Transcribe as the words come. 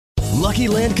Lucky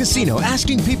Land Casino,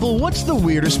 asking people, what's the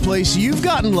weirdest place you've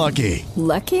gotten lucky?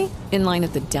 Lucky? In line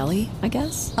at the deli, I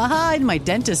guess? Aha, in my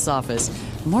dentist's office.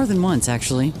 More than once,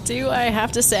 actually. Do I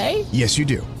have to say? Yes, you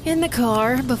do. In the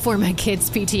car before my kids'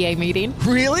 PTA meeting.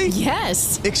 Really?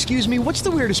 Yes. Excuse me, what's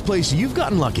the weirdest place you've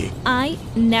gotten lucky? I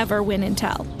never win and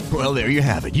tell. Well, there you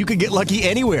have it. You can get lucky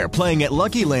anywhere, playing at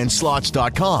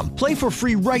LuckyLandSlots.com. Play for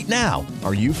free right now.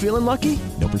 Are you feeling lucky?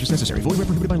 No purchase necessary. Void where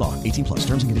prohibited by law. 18 plus.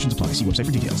 Terms and conditions apply. See website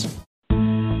for details.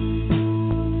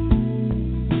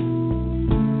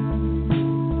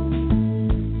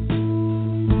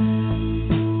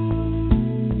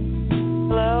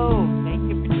 Hello. Thank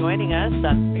you for joining us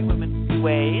on Three Women, Three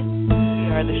Ways.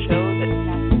 We are the show that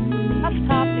tackles tough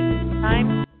topics.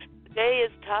 Time today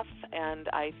is tough, and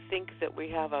I think that we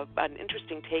have an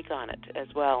interesting take on it as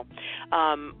well.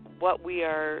 What we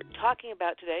are talking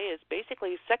about today is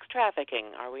basically sex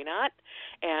trafficking, are we not?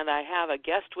 And I have a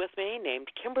guest with me named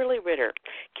Kimberly Ritter.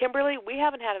 Kimberly, we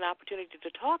haven't had an opportunity to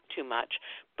talk too much,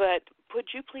 but would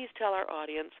you please tell our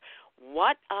audience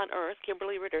what on earth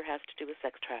Kimberly Ritter has to do with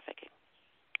sex trafficking?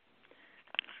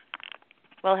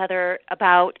 Well, Heather,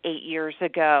 about 8 years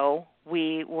ago,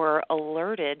 we were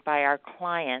alerted by our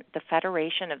client, the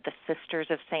Federation of the Sisters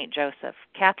of St. Joseph,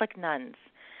 Catholic nuns.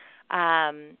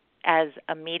 As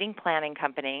a meeting planning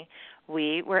company,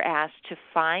 we were asked to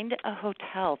find a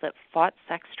hotel that fought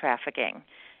sex trafficking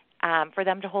for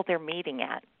them to hold their meeting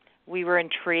at. We were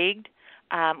intrigued.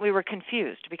 We were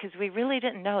confused because we really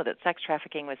didn't know that sex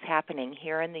trafficking was happening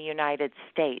here in the United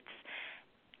States.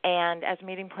 And as a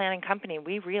meeting planning company,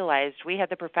 we realized we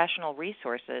had the professional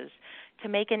resources to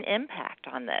make an impact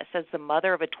on this. As the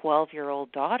mother of a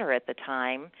 12-year-old daughter at the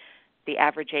time, the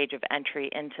average age of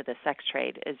entry into the sex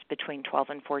trade is between 12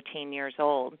 and 14 years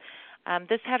old.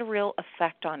 This had a real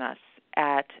effect on us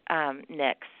at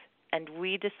NICS, and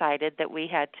we decided that we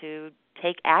had to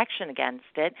take action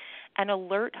against it and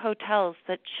alert hotels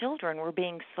that children were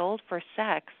being sold for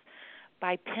sex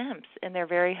by pimps in their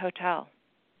very hotel.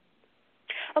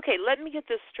 Okay, let me get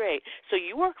this straight. So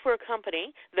you work for a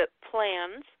company that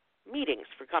plans meetings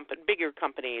for bigger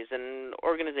companies and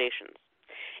organizations.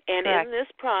 And Correct. in this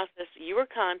process, you were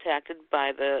contacted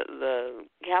by the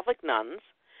Catholic nuns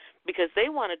because they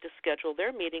wanted to schedule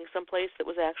their meeting someplace that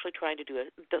was actually trying to do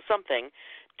something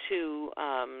to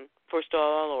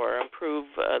forestall or improve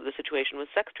the situation with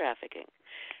sex trafficking.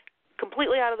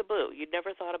 Completely out of the blue. You'd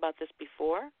never thought about this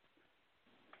before?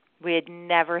 We had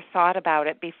never thought about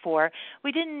it before.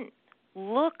 We didn't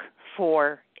look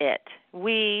for it.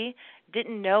 We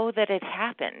didn't know that it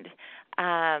happened.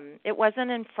 It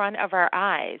wasn't in front of our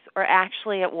eyes, or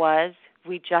actually it was.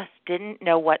 We just didn't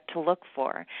know what to look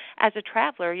for. As a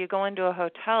traveler, you go into a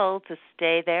hotel to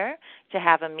stay there, to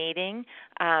have a meeting,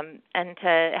 and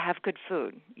to have good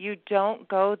food. You don't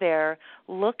go there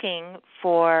looking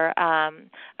for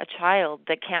a child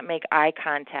that can't make eye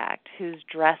contact, who's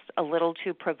dressed a little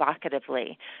too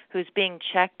provocatively, who's being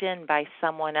checked in by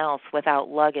someone else without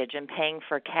luggage and paying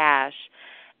for cash.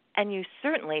 And you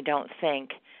certainly don't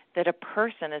think that a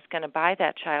person is going to buy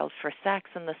that child for sex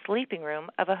in the sleeping room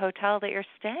of a hotel that you're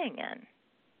staying in.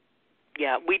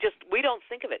 Yeah, we don't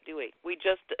think of it, do we? We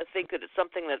just think that it's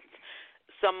something that's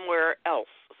somewhere else,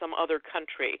 some other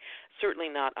country, certainly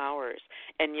not ours.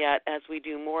 And yet, as we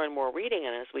do more and more reading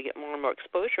and as we get more and more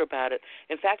exposure about it,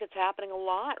 in fact, it's happening a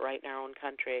lot right now in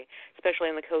country, especially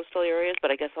in the coastal areas,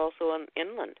 but I guess also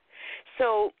inland.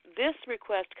 So this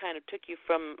request kind of took you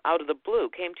from out of the blue,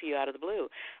 came to you out of the blue.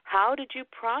 How did you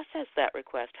process that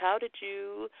request? How did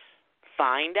you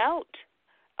find out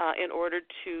in order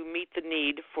to meet the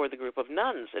need for the group of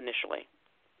nuns initially?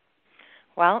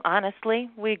 Well, honestly,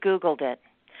 we Googled it.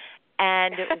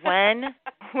 And when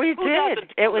we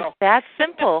did, it was that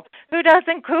simple. Who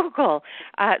doesn't Google?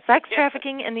 Sex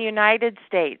trafficking in the United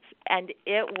States. And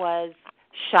it was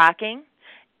shocking.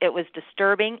 It was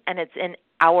disturbing, and it's in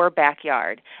our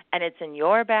backyard. And it's in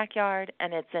your backyard,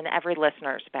 and it's in every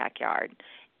listener's backyard.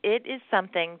 It is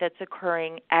something that's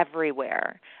occurring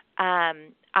everywhere.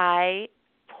 I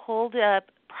pulled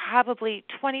up probably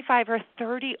 25 or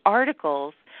 30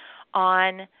 articles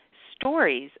on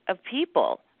stories of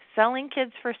people selling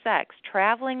kids for sex,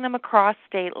 traveling them across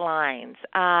state lines,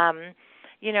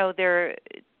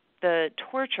 the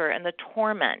torture and the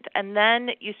torment. And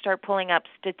then you start pulling up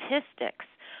statistics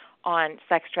on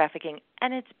sex trafficking,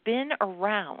 and it's been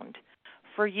around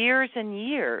for years and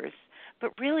years,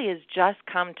 but really has just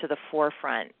come to the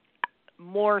forefront,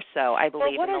 more so, I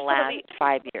believe, in the last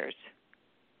 5 years.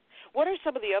 What are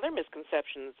some of the other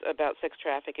misconceptions about sex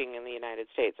trafficking in the United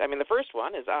States? I mean, the first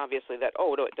one is obviously that,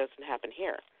 no, it doesn't happen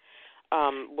here.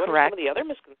 What Correct. are some of the other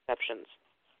misconceptions?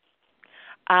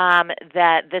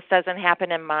 that this doesn't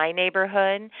happen in my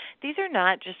neighborhood. These are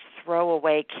not just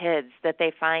throwaway kids that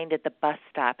they find at the bus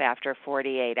stop after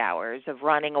 48 hours of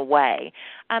running away.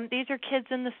 These are kids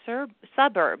in the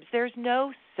suburbs. There's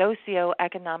no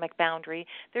socioeconomic boundary.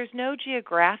 There's no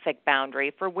geographic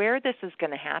boundary for where this is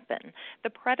going to happen. The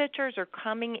predators are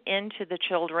coming into the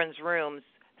children's rooms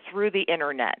through the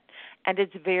internet, and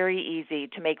it's very easy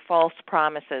to make false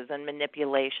promises and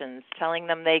manipulations, telling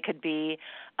them they could be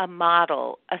a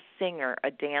model, a singer,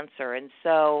 a dancer, and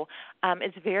so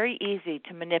it's very easy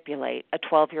to manipulate a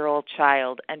 12-year-old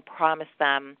child and promise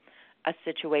them a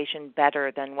situation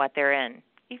better than what they're in.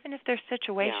 Even if their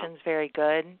situation's very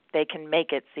good, they can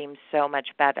make it seem so much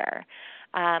better.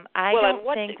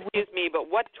 Excuse me,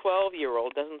 but what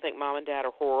 12-year-old doesn't think mom and dad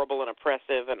are horrible and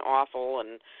oppressive and awful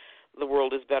and the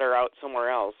world is better out somewhere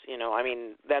else? You know, I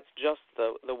mean, that's just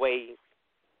the way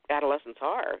adolescents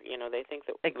are. You know, they think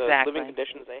that the living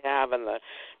conditions they have and the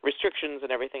restrictions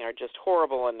and everything are just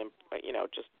horrible and, you know,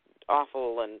 just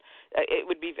awful, and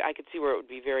I could see where it would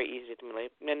be very easy to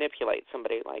manipulate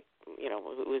somebody like, you know,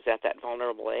 who is at that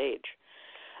vulnerable age.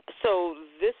 So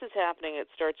this is happening. It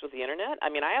starts with the internet. I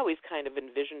mean, I always kind of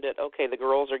envisioned it. Okay, the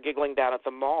girls are giggling down at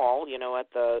the mall, you know, at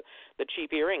the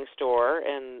cheap earring store,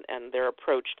 and they're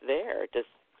approached there.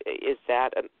 Is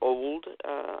that an old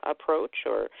approach,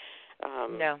 or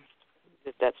no?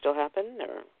 Does that still happen?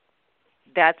 Or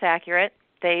that's accurate.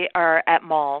 They are at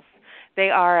malls. They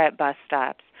are at bus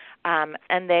stops.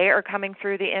 And they are coming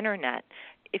through the internet.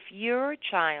 If your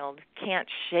child can't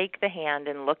shake the hand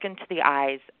and look into the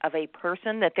eyes of a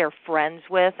person that they're friends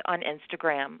with on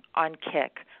Instagram, on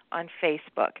Kik, on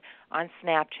Facebook, on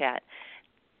Snapchat,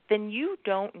 then you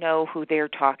don't know who they're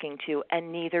talking to, and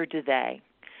neither do they.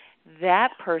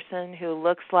 That person who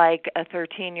looks like a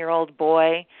 13-year-old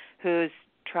boy who's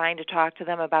trying to talk to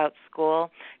them about school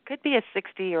could be a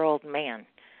 60-year-old man.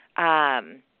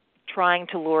 Trying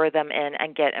to lure them in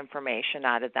and get information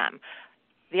out of them.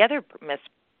 The other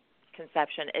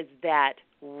misconception is that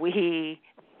we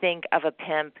think of a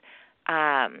pimp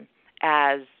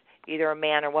as either a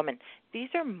man or woman. These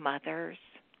are mothers.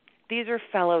 These are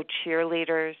fellow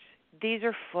cheerleaders. These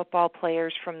are football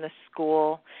players from the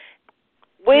school.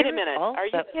 Wait a minute. Are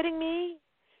you kidding me?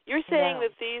 You're saying No.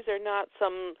 that these are not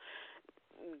some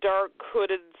dark,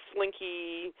 hooded,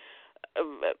 slinky,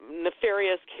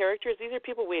 nefarious characters? These are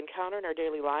people we encounter in our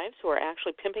daily lives who are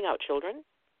actually pimping out children?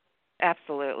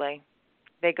 Absolutely.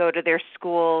 They go to their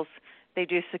schools. They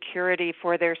do security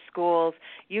for their schools.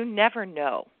 You never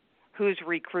know who's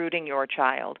recruiting your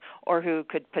child or who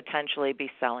could potentially be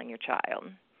selling your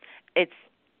child. It's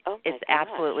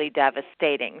absolutely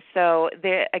devastating. So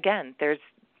again, there's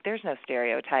no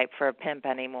stereotype for a pimp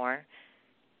anymore.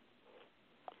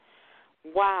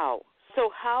 Wow. So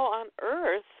how on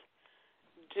earth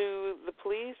do the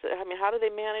police, I mean, how do they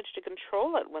manage to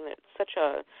control it when it's such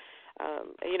a,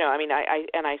 you know, I mean,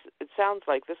 it sounds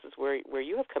like this is where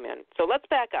you have come in. So let's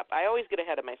back up. I always get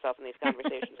ahead of myself in these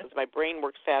conversations because my brain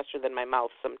works faster than my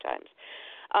mouth sometimes.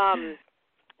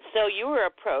 So you were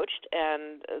approached,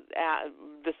 and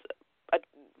this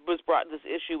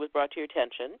issue was brought to your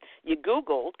attention. You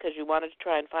Googled because you wanted to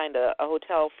try and find a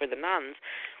hotel for the nuns.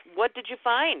 What did you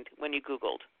find when you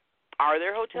Googled? Are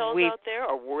there hotels out there,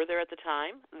 or were there at the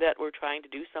time, that were trying to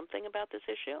do something about this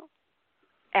issue?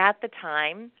 At the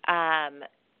time,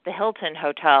 the Hilton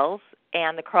hotels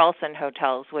and the Carlson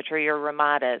hotels, which are your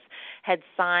Ramadas, had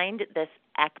signed this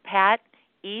ECPAT,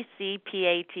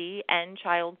 E-C-P-A-T, End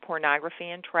Child Pornography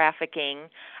and Trafficking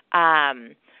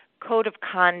Code of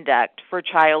Conduct for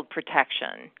Child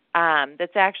Protection.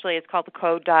 That's actually, it's called the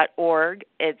code.org.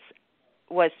 It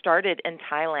was started in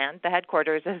Thailand. The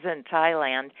headquarters is in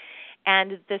Thailand.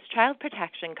 And this Child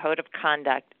Protection Code of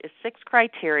Conduct is 6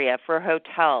 criteria for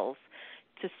hotels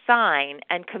to sign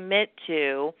and commit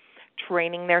to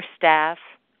training their staff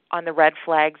on the red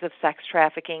flags of sex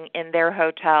trafficking in their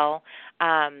hotel,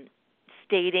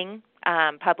 stating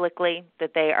publicly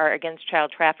that they are against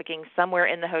child trafficking somewhere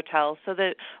in the hotel, so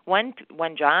that when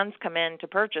Johns come in to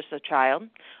purchase a child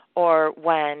or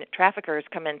when traffickers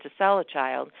come in to sell a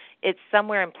child, it's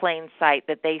somewhere in plain sight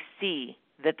that they see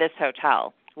that this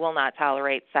hotel will not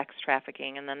tolerate sex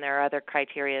trafficking. And then there are other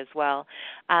criteria as well.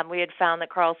 We had found that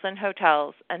Carlson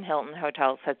Hotels and Hilton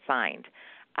Hotels had signed.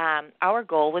 Our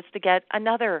goal was to get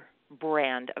another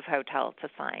brand of hotel to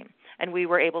sign, and we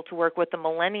were able to work with the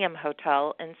Millennium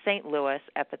Hotel in St. Louis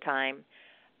at the time,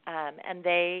 and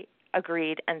they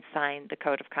agreed and signed the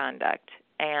Code of Conduct.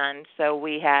 And so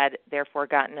we had therefore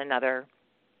gotten another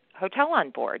hotel on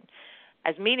board.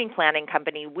 As a meeting planning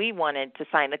company, we wanted to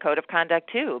sign the Code of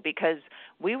Conduct too, because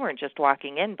we weren't just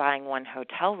walking in buying one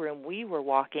hotel room. We were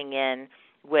walking in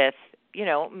with,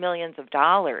 millions of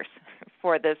dollars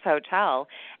for this hotel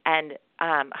and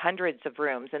hundreds of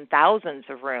rooms and thousands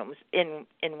of rooms in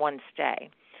one stay.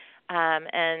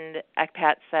 And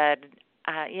ECPAT said,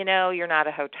 you're not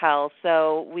a hotel.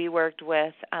 So we worked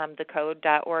with the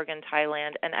Code.org in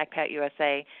Thailand and ECPAT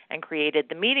USA and created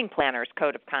the Meeting Planners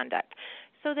Code of Conduct.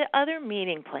 So the other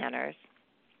meeting planners,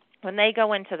 when they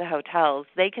go into the hotels,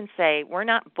 they can say, we're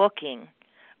not booking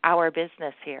our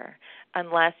business here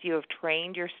unless you have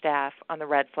trained your staff on the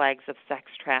red flags of sex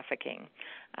trafficking.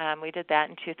 We did that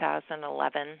in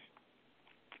 2011,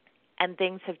 and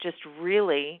things have just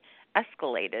really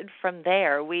escalated from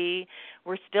there. We're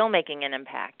still making an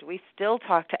impact. We still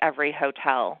talk to every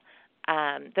hotel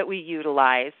that we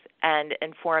utilize and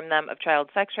inform them of child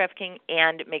sex trafficking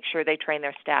and make sure they train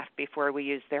their staff before we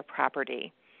use their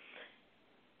property.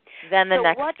 Then the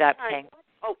next step came.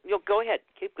 Oh, go ahead.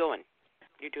 Keep going.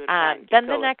 You're doing fine. Then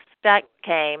the next step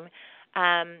came.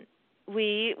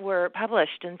 We were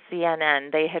published in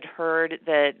CNN. They had heard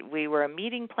that we were a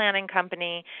meeting planning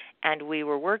company and we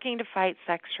were working to fight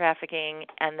sex trafficking,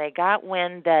 and they got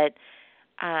wind that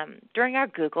during our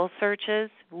Google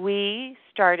searches, we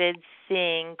started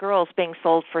seeing girls being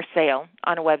sold for sale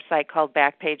on a website called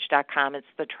Backpage.com. It's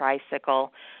the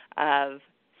tricycle of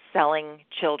selling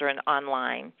children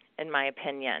online, in my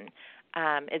opinion.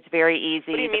 It's very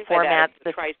easy. What do you mean by that?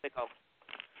 The tricycle?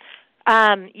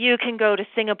 You can go to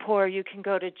Singapore, you can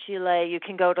go to Chile, you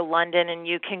can go to London, and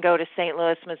you can go to St.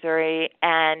 Louis, Missouri,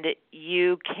 and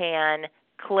you can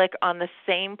click on the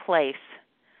same place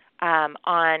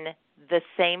on the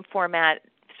same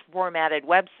formatted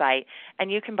website,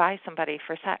 and you can buy somebody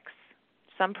for sex.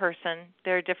 Some person.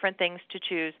 There are different things to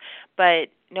choose, but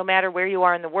no matter where you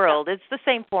are in the world, it's the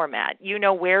same format. You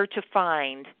know where to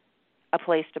find a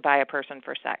place to buy a person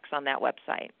for sex on that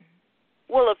website.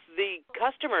 Well, if the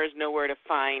customers know where to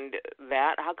find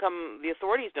that, how come the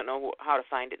authorities don't know how to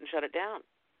find it and shut it down?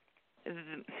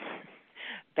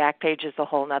 Backpage is a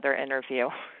whole other interview.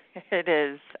 It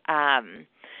is.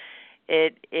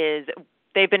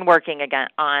 They've been working again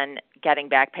on getting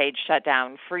Backpage shut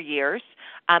down for years.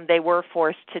 They were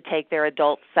forced to take their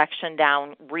adult section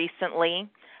down recently.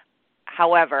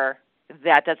 However,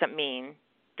 that doesn't mean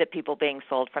that people being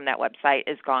sold from that website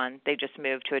is gone. They just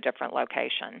moved to a different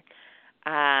location.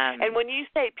 And when you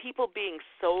say people being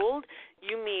sold,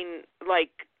 you mean like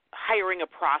hiring a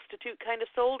prostitute kind of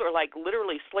sold, or like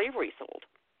literally slavery sold?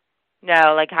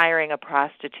 No, like hiring a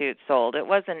prostitute sold. It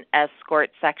was an escort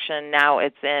section. Now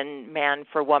it's in man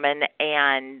for woman,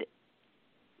 and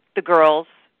the girls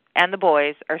and the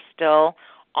boys are still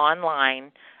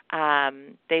online.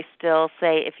 They still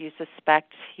say, if you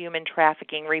suspect human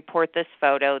trafficking, report this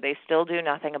photo. They still do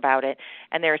nothing about it,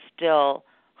 and there's still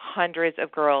hundreds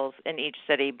of girls in each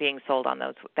city being sold on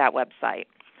that website.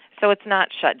 So it's not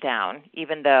shut down,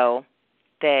 even though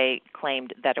they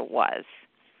claimed that it was.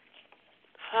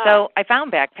 So I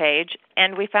found Backpage,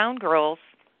 and we found girls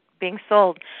being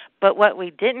sold. But what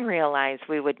we didn't realize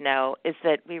we would know is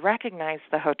that we recognized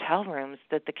the hotel rooms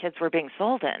that the kids were being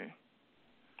sold in.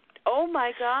 Oh,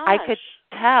 my gosh. I could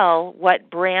tell what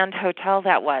brand hotel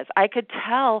that was. I could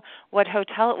tell what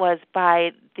hotel it was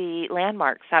by the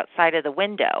landmarks outside of the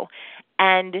window.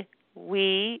 And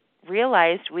we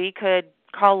realized we could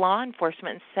call law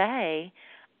enforcement and say,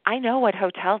 I know what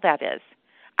hotel that is.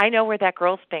 I know where that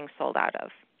girl's being sold out of.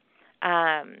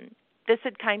 This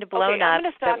had kind of blown up. I'm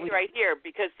going to stop you right here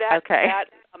because that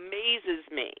amazes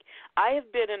me. I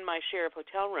have been in my share of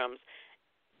hotel rooms,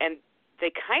 and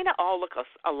they kind of all look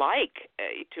alike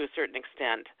to a certain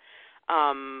extent.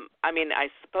 I mean, I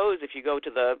suppose if you go to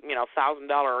the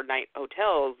 $1,000 a night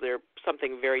hotels, they're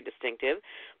something very distinctive.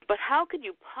 But how could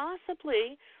you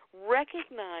possibly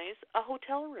recognize a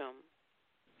hotel room?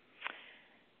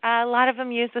 A lot of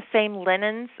them use the same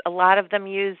linens. A lot of them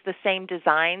use the same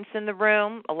designs in the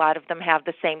room. A lot of them have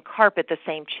the same carpet, the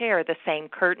same chair, the same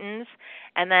curtains.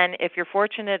 And then if you're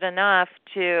fortunate enough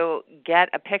to get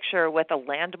a picture with a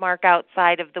landmark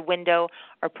outside of the window,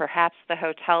 or perhaps the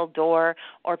hotel door,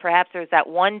 or perhaps there's that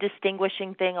one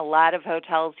distinguishing thing, a lot of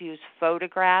hotels use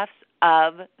photographs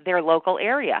of their local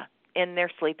area in their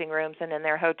sleeping rooms and in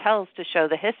their hotels to show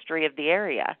the history of the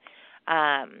area.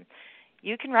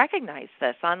 You can recognize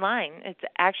this online. It's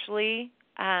actually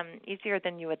easier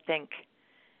than you would think.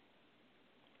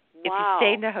 Wow. If you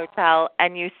stay in a hotel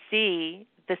and you see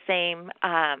the same,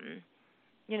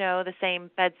 the same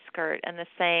bed skirt and the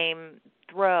same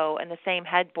throw and the same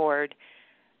headboard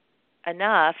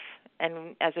enough,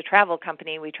 and as a travel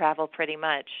company, we travel pretty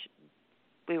much,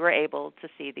 we were able to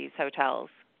see these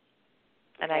hotels.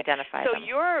 and identify so them.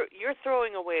 you're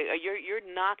throwing away, you're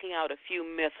knocking out a few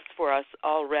myths for us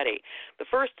already. The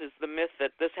first is the myth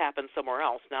that this happens somewhere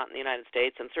else, not in the United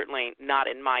States, and certainly not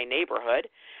in my neighborhood.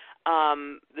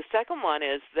 The second one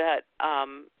is that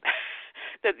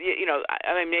that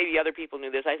I mean, maybe other people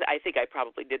knew this. I think I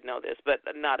probably did know this, but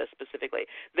not as specifically.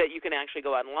 That you can actually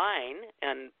go online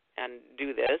and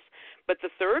do this. But the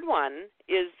third one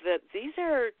is that these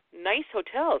are nice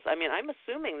hotels. I mean, I'm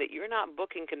assuming that you're not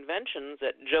booking conventions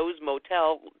at Joe's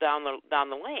Motel down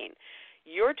the lane.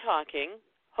 You're talking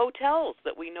hotels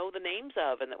that we know the names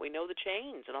of and that we know the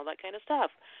chains and all that kind of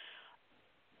stuff.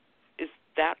 Is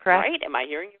that correct? Right? Am I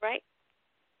hearing you right?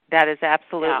 That is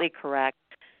absolutely correct.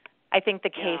 I think the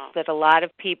case that a lot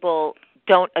of people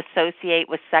don't associate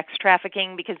with sex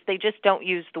trafficking because they just don't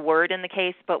use the word in the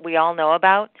case, but we all know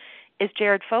about, is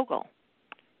Jared Fogle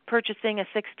purchasing a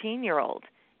 16-year-old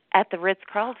at the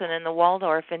Ritz-Carlton in the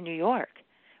Waldorf in New York.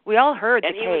 We all heard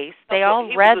the case. They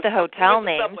all read the hotel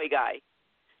names. Subway guy.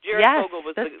 Jared Fogle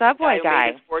was the Subway guy who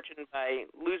made his fortune by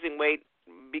losing weight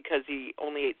because he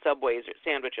only ate Subways or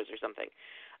sandwiches or something.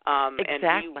 Exactly.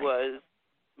 And he was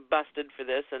busted for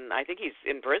this, and I think he's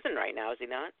in prison right now, is he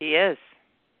not? He is.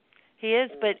 He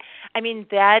is, but I mean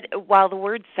that while the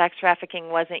word sex trafficking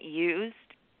wasn't used,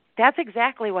 that's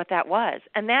exactly what that was,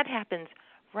 and that happens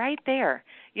right there.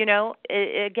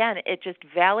 Again, it just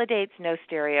validates no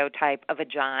stereotype of a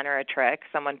John or a trick,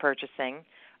 someone purchasing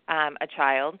a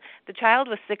child. The child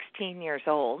was 16 years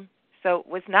old, so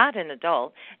was not an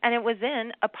adult, and it was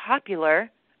in a popular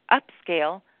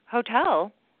upscale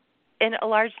hotel in a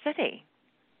large city.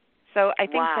 So I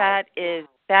think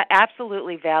that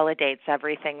absolutely validates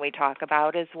everything we talk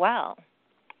about as well.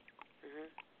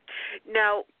 Mm-hmm.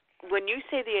 Now, when you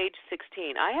say the age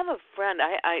 16, I have a friend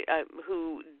I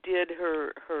who did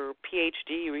her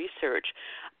PhD research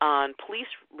on police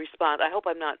response. I hope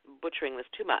I'm not butchering this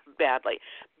too badly,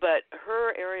 but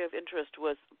her area of interest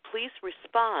was police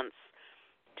response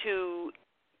to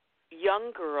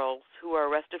young girls who are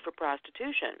arrested for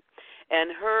prostitution.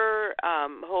 And her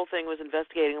whole thing was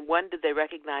investigating when did they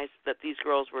recognize that these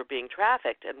girls were being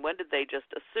trafficked, and when did they just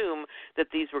assume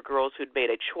that these were girls who'd made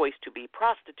a choice to be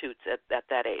prostitutes at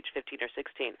that age, 15 or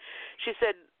 16. She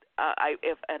said,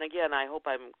 and again, I hope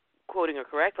I'm quoting her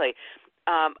correctly,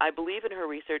 I believe in her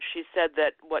research, she said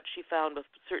that what she found with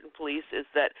certain police is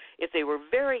that if they were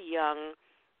very young,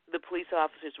 the police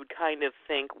officers would kind of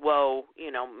think, whoa,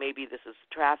 maybe this is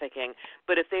trafficking.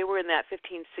 But if they were in that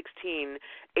 15, 16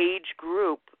 age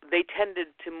group, they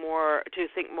tended to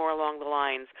think more along the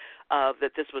lines of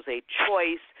that this was a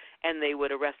choice, and they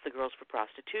would arrest the girls for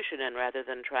prostitution. And rather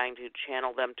than trying to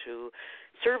channel them to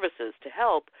services to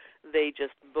help, they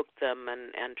just booked them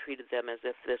and treated them as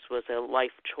if this was a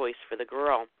life choice for the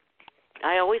girl.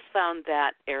 I always found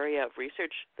that area of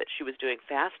research that she was doing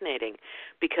fascinating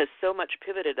because so much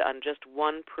pivoted on just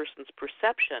one person's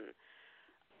perception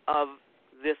of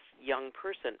this young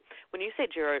person. When you say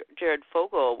Jared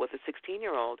Fogle with a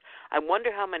 16-year-old, I wonder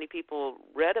how many people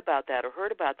read about that or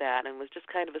heard about that and was just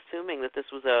kind of assuming that this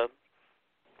was a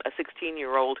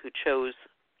 16-year-old who chose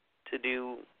to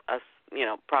do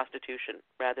prostitution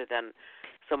rather than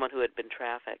someone who had been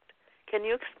trafficked. Can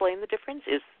you explain the difference?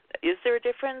 Is there a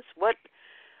difference?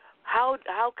 How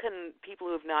can people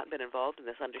who have not been involved in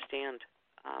this understand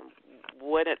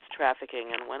when it's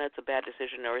trafficking and when it's a bad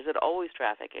decision, or is it always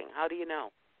trafficking? How do you know?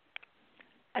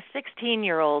 A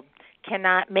 16-year-old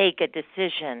cannot make a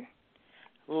decision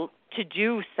to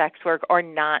do sex work or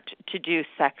not to do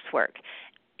sex work.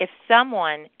 If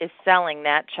someone is selling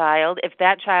that child, if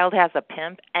that child has a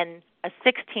pimp, and a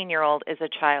 16-year-old is a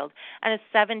child, and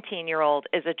a 17-year-old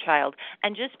is a child.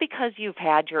 And just because you've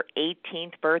had your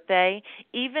 18th birthday,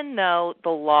 even though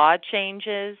the law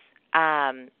changes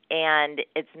and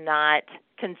it's not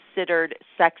considered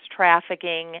sex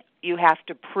trafficking, you have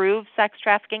to prove sex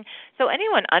trafficking. So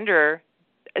anyone under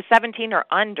 17 or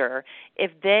under,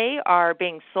 if they are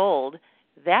being sold,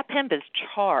 that pimp is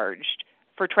charged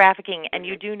for trafficking, and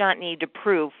you do not need to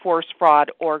prove force, fraud,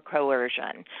 or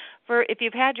coercion. If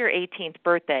you've had your 18th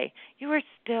birthday, you are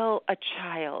still a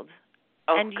child,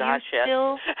 and you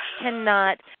still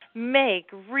cannot make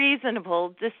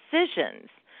reasonable decisions.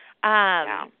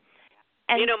 And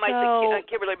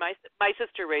Kimberly, my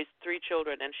sister raised 3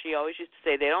 children, and she always used to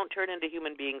say they don't turn into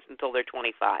human beings until they're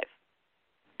 25.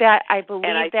 That I believe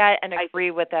and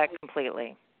agree with that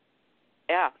completely.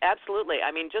 Yeah, absolutely.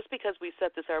 I mean, just because we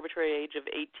set this arbitrary age of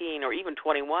 18 or even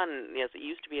 21, as it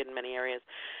used to be in many areas,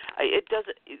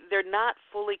 they're not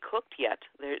fully cooked yet.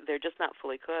 They're just not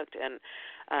fully cooked, and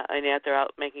yet they're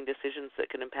out making decisions that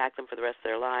can impact them for the rest of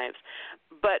their lives.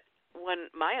 But when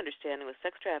my understanding with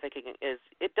sex trafficking is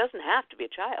it doesn't have to be a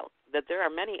child, that there are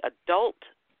many adult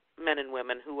men and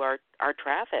women who are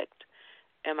trafficked.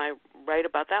 Am I right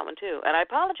about that one, too? And I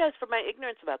apologize for my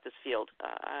ignorance about this field.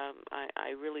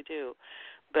 I really do.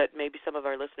 But maybe some of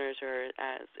our listeners are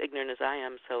as ignorant as I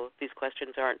am, so these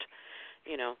questions aren't,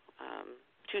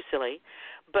 too silly.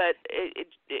 But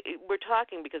we're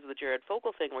talking, because of the Jared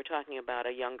Fogle thing, we're talking about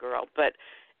a young girl. But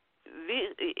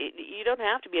you don't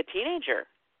have to be a teenager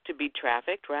to be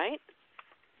trafficked, right?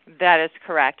 That is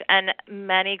correct. And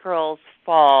many girls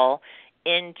fall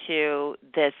into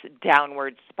this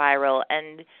downward spiral,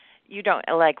 and you don't,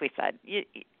 like we said,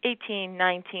 18,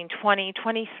 19, 20,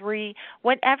 23,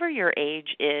 whatever your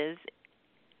age is,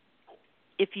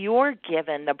 if you're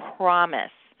given the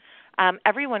promise,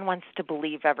 everyone wants to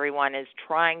believe everyone is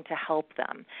trying to help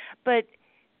them, but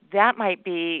that might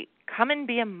be, come and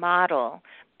be a model.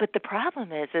 But the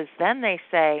problem is then they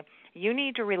say, you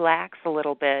need to relax a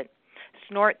little bit,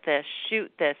 snort this,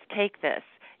 shoot this, take this.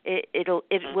 It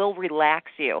will relax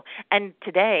you. And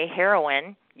today,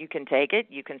 heroin, you can take it,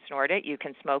 you can snort it, you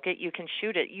can smoke it, you can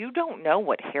shoot it. You don't know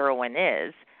what heroin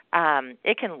is.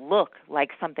 It can look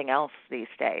like something else these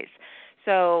days.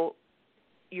 So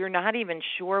you're not even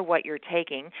sure what you're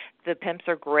taking. The pimps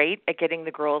are great at getting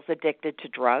the girls addicted to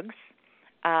drugs.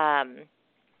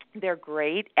 They're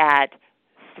great at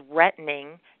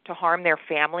threatening to harm their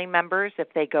family members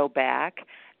if they go back.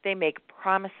 They make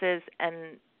promises,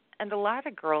 and a lot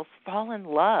of girls fall in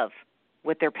love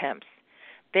with their pimps.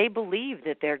 They believe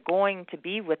that they're going to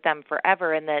be with them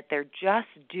forever and that they're just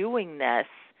doing this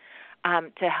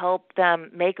to help them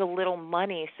make a little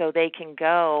money so they can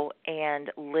go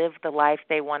and live the life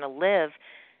they want to live.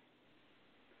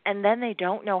 And then they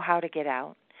don't know how to get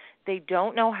out. They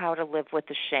don't know how to live with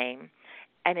the shame.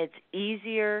 And it's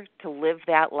easier to live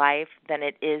that life than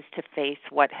it is to face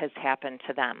what has happened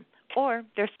to them. Or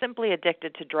they're simply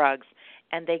addicted to drugs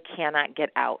and they cannot get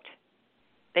out.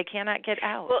 They cannot get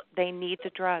out. Well, they need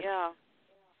the drugs. Yeah.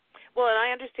 Well, and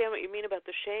I understand what you mean about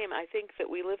the shame. I think that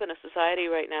we live in a society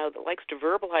right now that likes to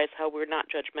verbalize how we're not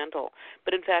judgmental,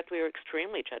 but in fact we are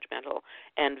extremely judgmental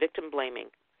and victim-blaming.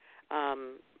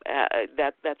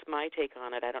 That's my take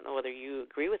on it. I don't know whether you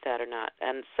agree with that or not.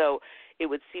 And so it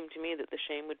would seem to me that the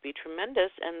shame would be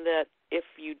tremendous, and that if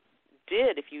you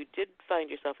did find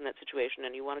yourself in that situation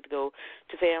and you wanted to go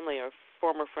to family or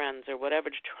former friends or whatever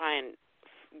to try and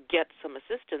get some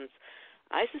assistance,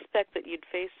 I suspect that you'd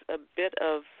face a bit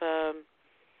of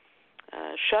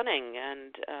shunning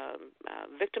and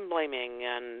victim blaming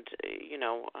and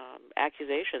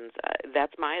accusations.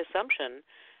 That's my assumption.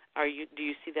 Do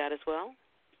you see that as well?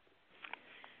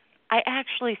 I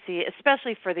actually see,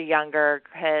 especially for the younger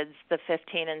kids, the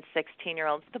 15 and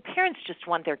 16-year-olds, the parents just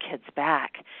want their kids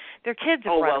back. Their kids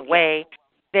have run away.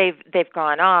 Yeah. They've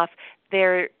gone off.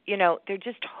 They're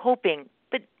just hoping.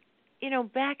 But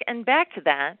back to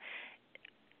that,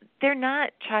 they're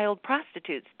not child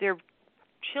prostitutes. They're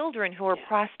children who are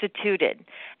prostituted.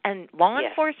 And law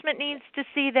enforcement needs to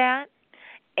see that.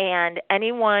 And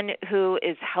anyone who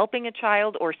is helping a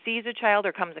child or sees a child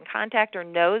or comes in contact or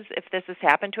knows if this has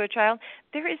happened to a child,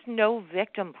 there is no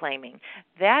victim blaming.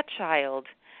 That child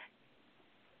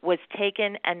was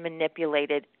taken and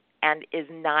manipulated and is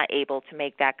not able to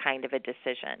make that kind of a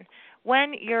decision.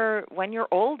 When you're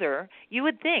older, you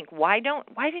would think, why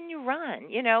didn't you run?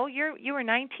 You were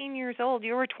 19 years old,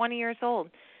 you were 20 years old.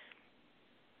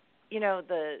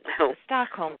 The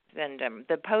Stockholm Syndrome,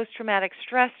 the post-traumatic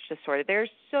stress disorder. There's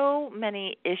so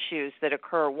many issues that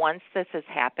occur once this has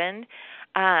happened.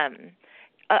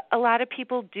 A lot of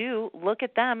people do look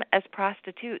at them as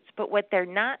prostitutes, but what they're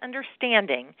not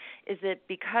understanding is that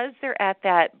because they're at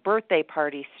that birthday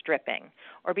party stripping,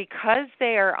 or because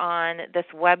they are on this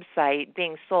website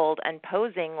being sold and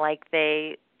posing like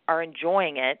they are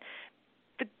enjoying it,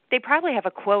 they probably have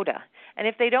a quota. And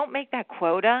if they don't make that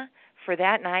quota for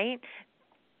that night,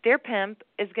 their pimp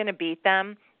is going to beat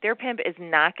them. Their pimp is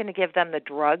not going to give them the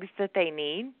drugs that they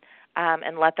need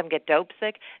and let them get dope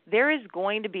sick. There is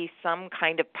going to be some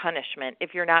kind of punishment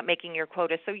if you're not making your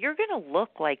quota. So you're going to look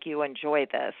like you enjoy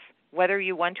this, whether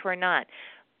you want to or not.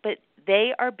 But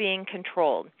they are being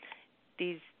controlled.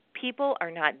 These people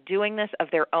are not doing this of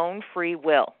their own free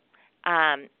will.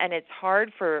 And it's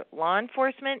hard for law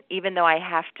enforcement, even though I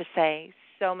have to say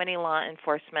so many law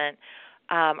enforcement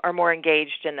are more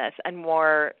engaged in this and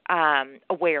more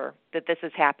aware that this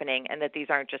is happening and that these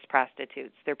aren't just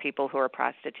prostitutes. They're people who are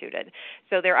prostituted.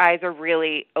 So their eyes are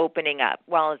really opening up.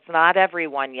 While it's not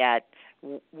everyone yet,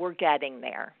 we're getting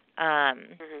there.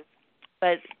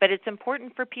 But it's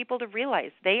important for people to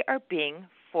realize they are being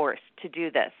forced to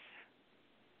do this.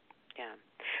 Yeah.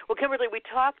 Well, Kimberly, we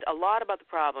talked a lot about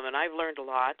the problem, and I've learned a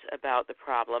lot about the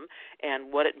problem and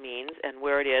what it means and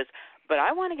where it is. But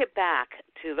I want to get back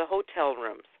to the hotel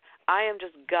rooms. I am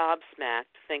just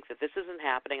gobsmacked to think that this isn't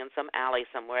happening in some alley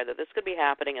somewhere, that this could be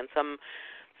happening in some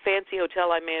fancy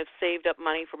hotel I may have saved up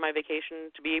money for my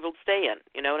vacation to be able to stay in.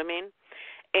 You know what I mean?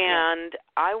 And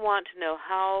I want to know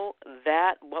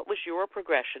what was your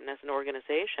progression as an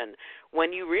organization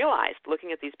when you realized,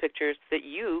 looking at these pictures, that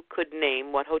you could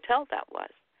name what hotel that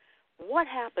was? What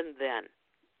happened then?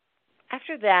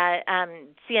 After that,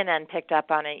 CNN picked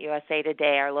up on it, USA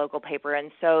Today, our local paper,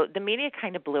 and so the media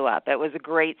kind of blew up. It was a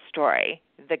great story.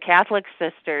 The Catholic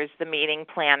sisters, the meeting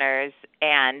planners,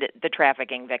 and the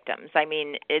trafficking victims. I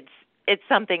mean, it's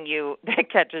something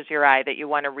that catches your eye that you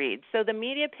want to read. So the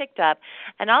media picked up,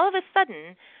 and all of a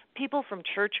sudden, people from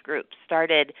church groups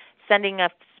started sending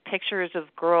us pictures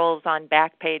of girls on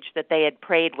Backpage that they had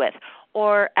prayed with,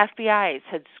 or FBI's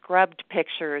had scrubbed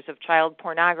pictures of child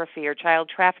pornography or child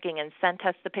trafficking and sent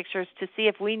us the pictures to see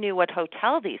if we knew what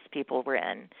hotel these people were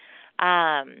in.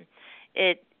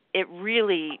 It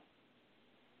really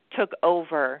took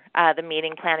over the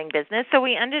meeting planning business, so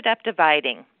we ended up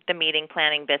dividing the meeting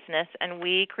planning business, and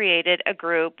we created a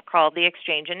group called the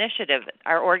Exchange Initiative.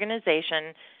 Our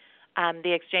organization,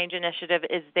 the Exchange Initiative,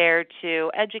 is there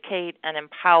to educate and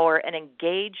empower and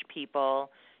engage people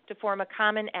to form a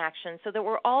common action so that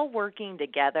we're all working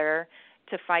together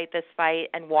to fight this fight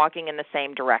and walking in the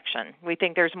same direction. We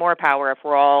think there's more power if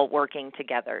we're all working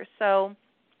together. So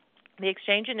the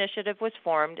Exchange Initiative was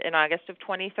formed in August of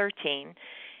 2013,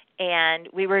 and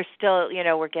we were still,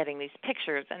 we're getting these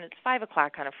pictures, and it's 5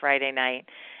 o'clock on a Friday night,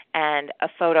 and a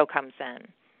photo comes in.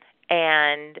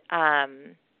 And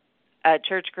a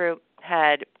church group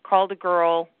had called a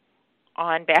girl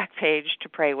on Backpage to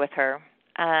pray with her,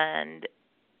 and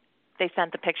they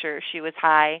sent the picture. She was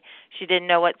high. She didn't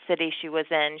know what city she was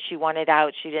in. She wanted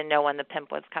out. She didn't know when the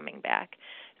pimp was coming back.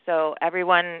 So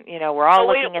everyone, we're all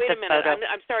looking at this photo.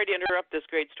 I'm sorry to interrupt this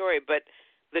great story, but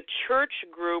the church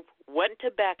group went to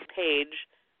Backpage,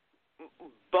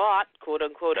 bought, quote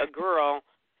unquote, a girl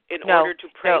in order to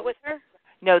pray with her?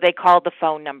 No, they called the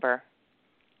phone number.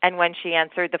 And when she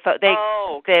answered the phone, they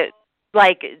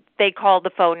called the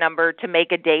phone number to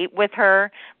make a date with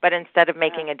her, but instead of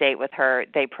making a date with her,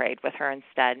 they prayed with her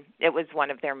instead. It was one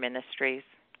of their ministries.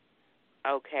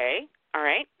 Okay. All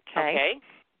right. Okay.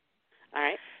 All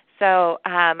right. So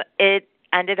it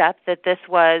ended up that this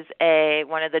was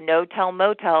one of the no-tell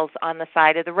motels on the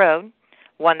side of the road,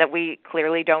 one that we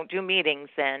clearly don't do meetings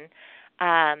in.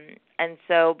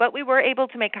 But we were able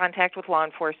to make contact with law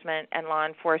enforcement, and law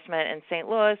enforcement in St.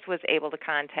 Louis was able to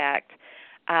contact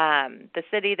the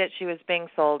city that she was being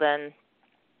sold in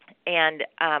and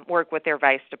work with their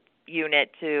vice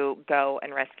unit to go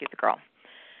and rescue the girl.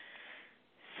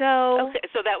 So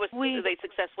that was they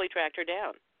successfully tracked her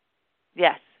down.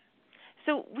 Yes.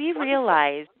 So we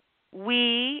realized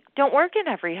we don't work in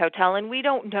every hotel, and we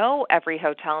don't know every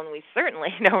hotel, and we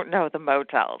certainly don't know the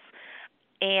motels.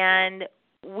 And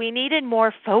we needed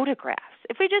more photographs.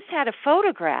 If we just had a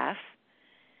photograph,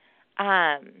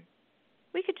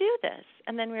 we could do this.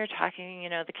 And then we were talking,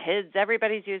 the kids,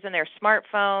 everybody's using their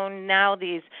smartphone. Now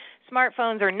these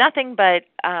smartphones are nothing but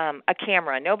a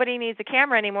camera. Nobody needs a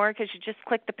camera anymore because you just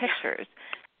click the pictures.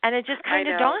 And it just kind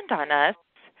of dawned on us,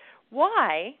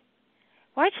 why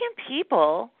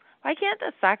can't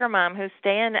the soccer mom who's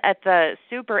staying at the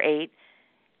Super 8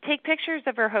 take pictures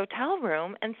of her hotel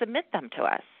room and submit them to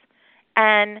us?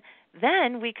 And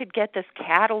then we could get this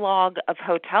catalog of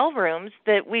hotel rooms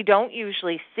that we don't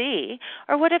usually see.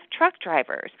 Or what if truck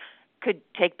drivers could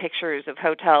take pictures of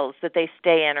hotels that they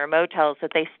stay in or motels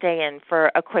that they stay in for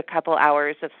a quick couple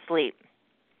hours of sleep?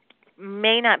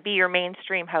 May not be your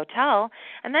mainstream hotel,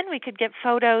 and then we could get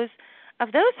photos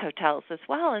of those hotels as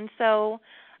well. And so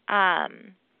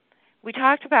we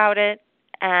talked about it,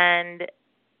 and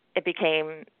it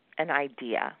became an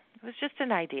idea. It was just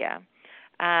an idea.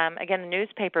 Again, the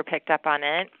newspaper picked up on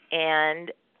it,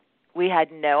 and we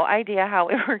had no idea how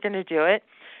we were going to do it.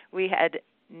 We had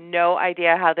no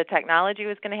idea how the technology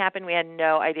was going to happen. We had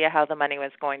no idea how the money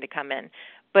was going to come in.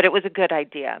 But it was a good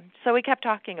idea. So we kept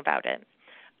talking about it.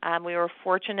 We were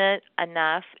fortunate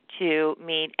enough to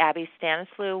meet Abby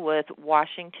Stanislaw with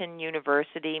Washington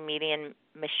University Media and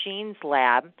Machines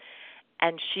Lab,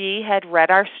 and she had read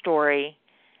our story,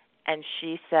 and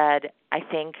she said, I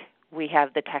think we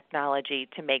have the technology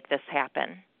to make this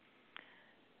happen.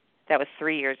 That was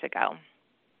 3 years ago.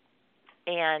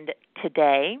 And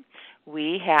today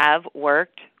we have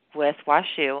worked with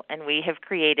WashU, and we have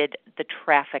created the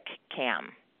Traffic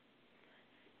Cam.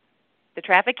 The The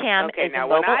Traffic Cam Okay, is now a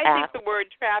mobile when I app. think the word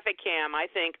traffic cam, I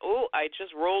think, oh, I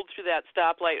just rolled through that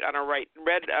stoplight on a red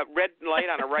light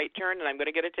on a right turn, and I'm going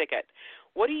to get a ticket.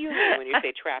 What do you mean when you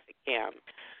say traffic cam?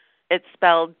 It's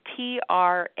spelled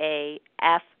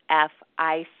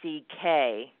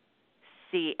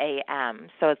TRAFFICKCAM,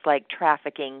 so it's like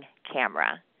trafficking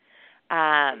camera.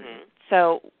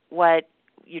 So what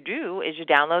you do is you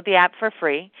download the app for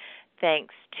free,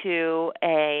 thanks to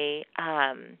a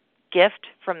gift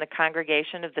from the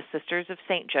Congregation of the Sisters of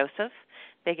St. Joseph.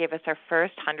 They gave us our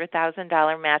first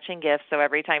 $100,000 matching gift, so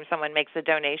every time someone makes a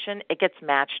donation, it gets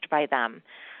matched by them.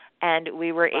 And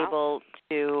we were able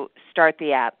to start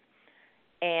the app.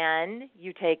 And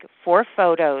you take 4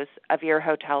 photos of your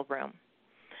hotel room.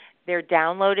 They're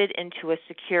downloaded into a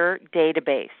secure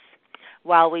database.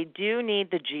 While we do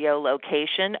need the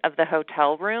geolocation of the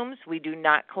hotel rooms, we do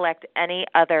not collect any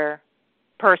other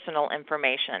personal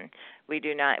information. We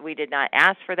did not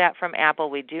ask for that from Apple.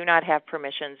 We do not have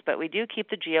permissions, but we do keep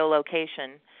the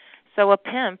geolocation. So a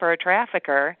pimp or a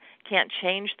trafficker can't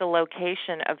change the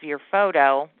location of your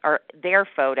photo or their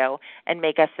photo and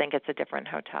make us think it's a different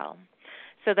hotel.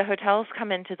 So the hotels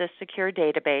come into this secure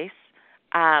database.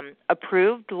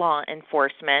 Approved law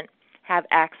enforcement have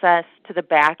access to the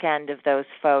back end of those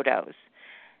photos.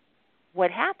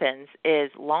 What happens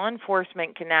is law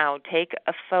enforcement can now take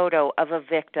a photo of a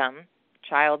victim,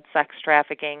 child sex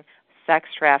trafficking,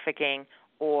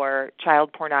 or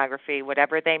child pornography,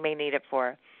 whatever they may need it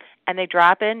for, and they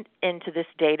drop it into this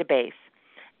database.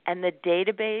 And the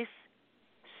database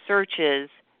searches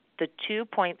the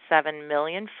 2.7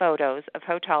 million photos of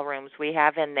hotel rooms we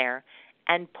have in there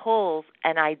and pulls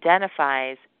and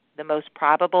identifies the most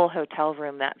probable hotel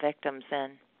room that victim's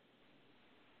in.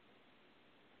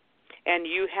 And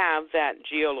you have that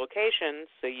geolocation,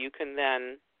 so you can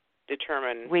then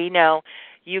determine. We know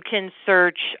you can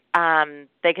search,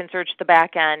 they can search the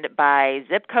back end by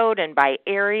zip code and by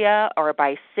area or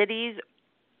by cities.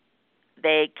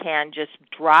 They can just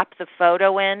drop the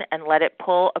photo in and let it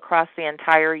pull across the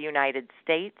entire United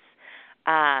States.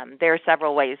 There are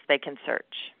several ways they can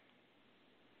search.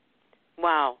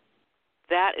 Wow,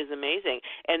 that is amazing.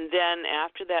 And then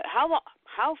after that,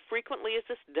 how frequently is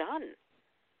this done?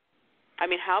 I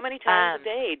mean, how many times a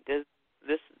day does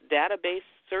this database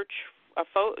search a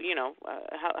photo?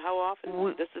 How often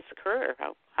does this occur?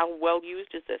 How well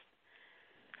used is this?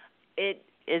 It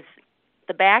is.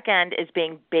 The back end is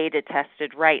being beta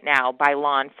tested right now by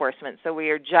law enforcement, so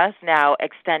we are just now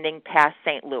extending past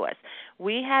St. Louis.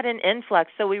 We had an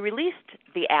influx, so we released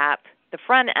the app, the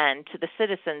front end, to the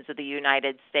citizens of the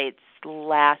United States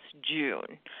last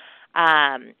June.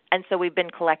 And so we've been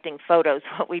collecting photos.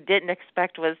 What we didn't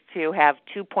expect was to have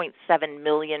 2.7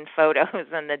 million photos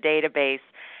in the database,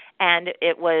 and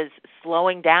it was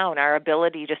slowing down our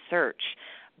ability to search.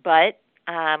 But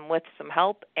with some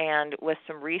help and with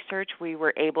some research, we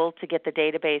were able to get the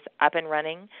database up and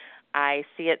running. I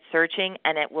see it searching,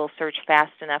 and it will search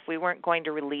fast enough. We weren't going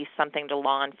to release something to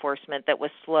law enforcement that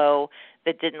was slow,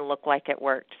 that didn't look like it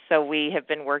worked. So we have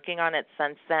been working on it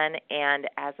since then, and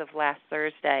as of last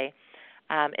Thursday,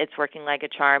 it's working like a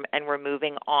charm, and we're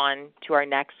moving on to our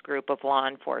next group of law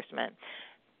enforcement.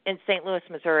 In St. Louis,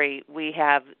 Missouri, we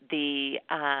have the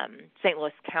St.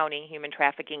 Louis County Human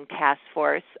Trafficking Task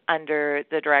Force under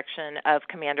the direction of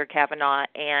Commander Kavanaugh,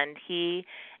 and he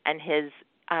and his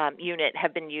unit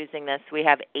have been using this. We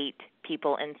have 8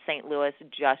 people in St. Louis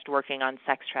just working on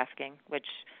sex trafficking, which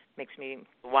makes me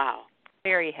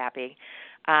very happy.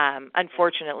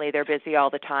 Unfortunately, they're busy all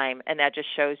the time, and that just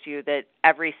shows you that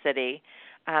every city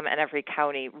and every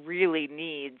county really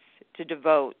needs to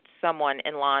devote someone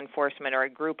in law enforcement or a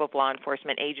group of law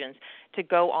enforcement agents to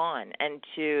go on and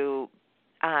to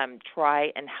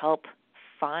try and help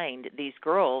find these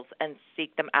girls and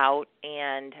seek them out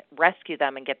and rescue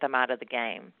them and get them out of the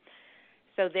game.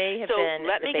 So they have been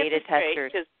the beta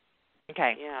testers.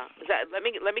 Okay. Yeah. Let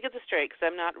me get this straight because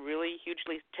I'm not really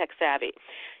hugely tech savvy.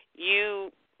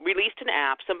 You released an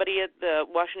app. Somebody at the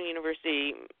Washington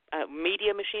University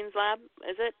Media Machines Lab,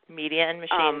 is it? Media and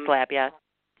Machines Lab, yes.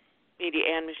 Media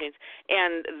and Machines.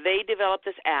 And they developed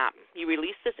this app. You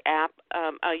released this app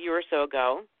a year or so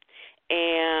ago,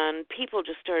 and people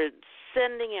just started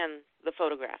sending in the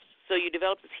photographs. So you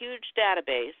developed this huge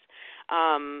database,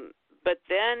 but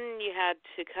then you had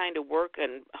to kind of work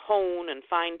and hone and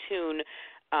fine-tune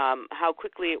how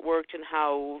quickly it worked and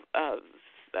how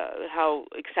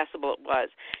accessible it was.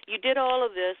 You did all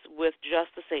of this with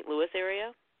just the St. Louis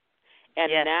area, and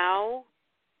yes. now,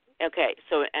 okay,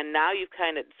 so now you've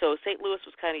so St. Louis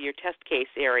was kind of your test case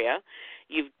area.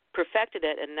 You've perfected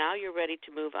it, and now you're ready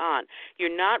to move on.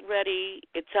 You're not ready.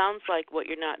 It sounds like what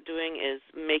you're not doing is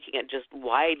making it just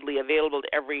widely available to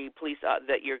every police,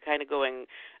 that you're kind of going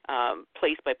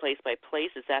place by place by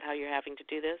place. Is that how you're having to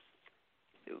do this?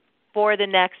 For the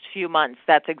next few months,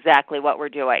 that's exactly what we're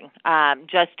doing,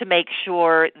 just to make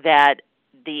sure that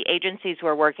the agencies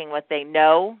we're working with, they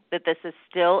know that this is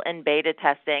still in beta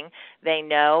testing. They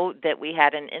know that we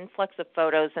had an influx of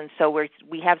photos, and so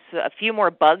we have a few more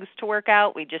bugs to work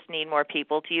out. We just need more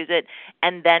people to use it,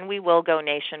 and then we will go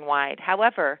nationwide.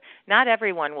 However, not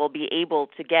everyone will be able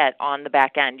to get on the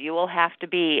back end. You will have to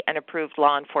be an approved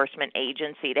law enforcement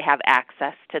agency to have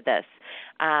access to this.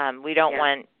 We don't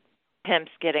want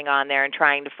pimps getting on there and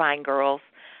trying to find girls.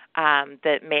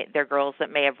 They're girls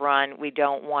that may have run. We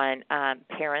don't want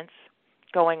parents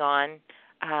going on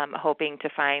hoping to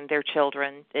find their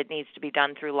children. It needs to be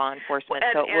done through law enforcement,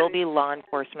 so it will be law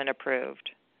enforcement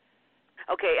approved.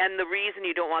 Okay, and the reason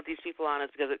you don't want these people on is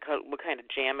because it will kind of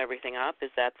jam everything up? Is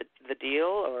that the deal?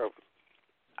 Or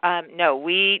no,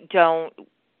 we don't.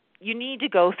 You need to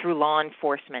go through law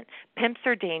enforcement. Pimps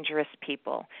are dangerous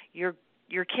people.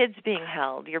 Your kids being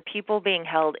held, your people being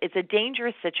held, it's a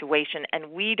dangerous situation,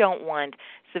 and we don't want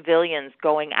civilians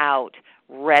going out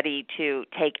ready to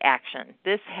take action.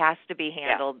 This has to be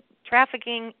handled. Yeah.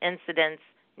 Trafficking incidents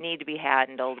need to be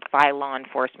handled by law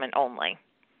enforcement only.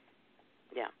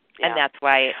 Yeah. And that's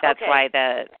why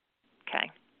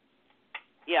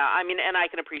Yeah, I mean, and I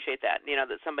can appreciate that.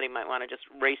 That somebody might want to just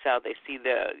race out. They see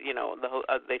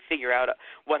they figure out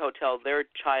what hotel their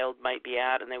child might be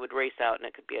at, and they would race out, and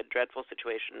it could be a dreadful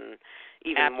situation.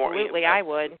 Even more. Absolutely, I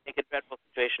would make a dreadful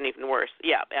situation even worse.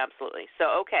 Yeah, absolutely.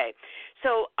 So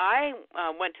so I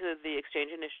went to the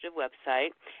Exchange Initiative website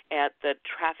at the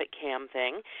traffic cam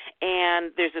thing,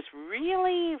 and there's this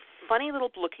really funny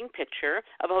little looking picture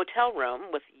of a hotel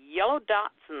room with yellow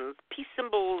dots and peace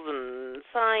symbols and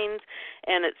signs,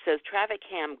 and it says traffic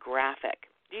cam graphic.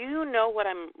 Do you know what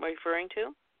I'm referring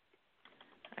to?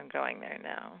 I'm going there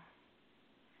now.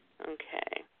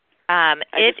 Okay.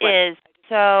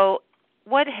 So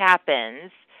what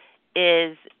happens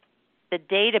is the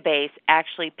database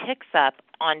actually picks up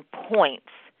on points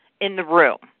in the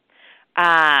room,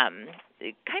 kind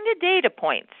of data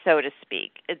points, so to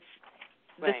speak.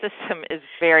 The system is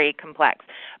very complex.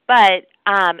 But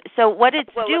so what it's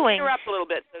doing... Let's interrupt a little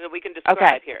bit so that we can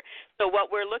describe here. So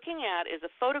what we're looking at is a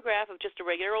photograph of just a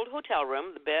regular old hotel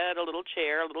room, the bed, a little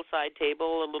chair, a little side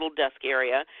table, a little desk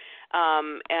area,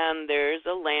 and there's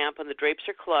a lamp, and the drapes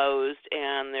are closed,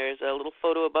 and there's a little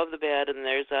photo above the bed, and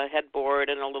there's a headboard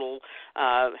and a little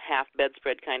half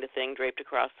bedspread kind of thing draped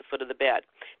across the foot of the bed,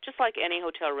 just like any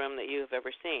hotel room that you have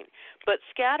ever seen. But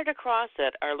scattered across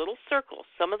it are little circles.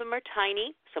 Some of them are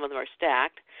tiny, some of them are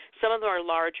stacked, some of them are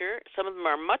larger, some of them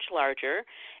are much larger,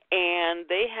 and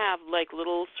they have like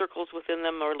little circles within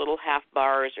them or little half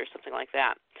bars or something like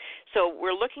that. So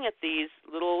we're looking at these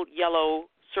little yellow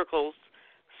circles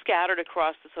scattered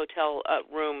across this hotel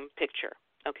room picture.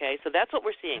 Okay, so that's what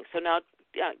we're seeing. So now,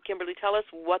 Kimberly, tell us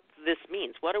what this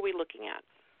means. What are we looking at?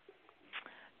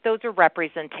 Those are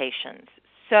representations.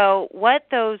 So what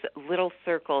those little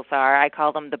circles are, I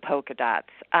call them the polka dots,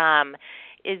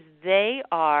 is they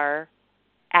are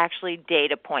actually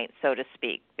data points, so to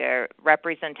speak. They're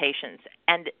representations,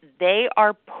 and they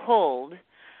are pulled.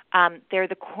 They're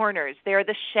the corners. They're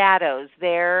the shadows.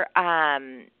 They're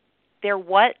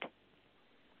what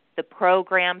the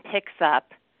program picks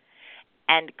up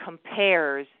and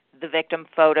compares the victim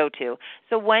photo to.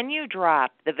 So when you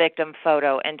drop the victim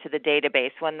photo into the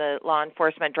database, when the law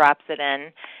enforcement drops it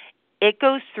in, it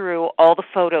goes through all the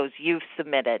photos you've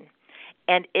submitted,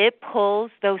 and it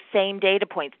pulls those same data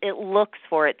points. It looks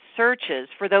for it, searches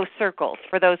for those circles,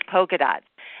 for those polka dots,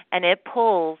 and it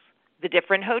pulls the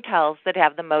different hotels that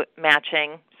have the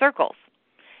matching circles.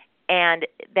 And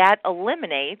that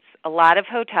eliminates a lot of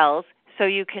hotels, so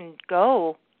you can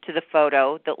go to the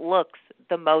photo that looks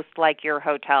the most like your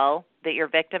hotel that your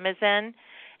victim is in,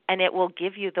 and it will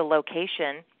give you the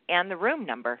location and the room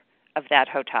number of that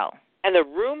hotel. And the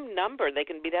room number, they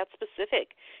can be that specific.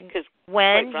 Because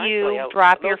when you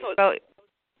drop your photo,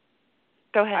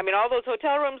 go ahead. I mean, all those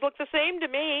hotel rooms look the same to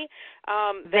me.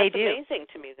 They do. That's amazing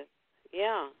to me.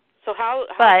 Yeah. So how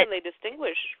can they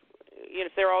distinguish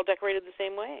if they're all decorated the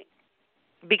same way?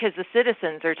 Because the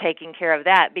citizens are taking care of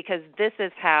that, because this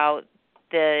is how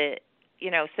the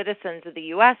citizens of the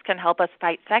U.S. can help us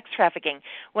fight sex trafficking.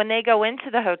 When they go into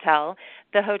the hotel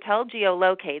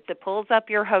geolocates, it pulls up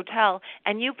your hotel,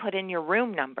 and you put in your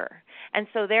room number. And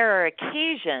so there are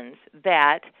occasions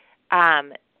that,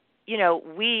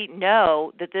 we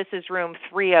know that this is room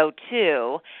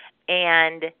 302,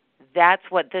 and that's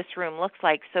what this room looks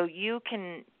like. So you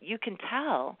can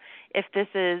tell if this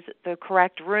is the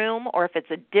correct room or if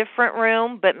it's a different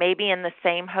room, but maybe in the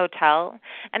same hotel.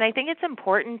 And I think it's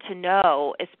important to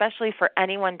know, especially for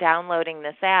anyone downloading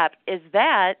this app, is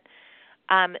that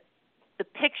the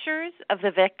pictures of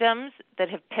the victims that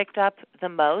have picked up the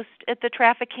most at the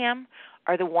traffic cam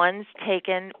are the ones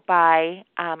taken by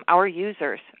our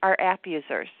users, our app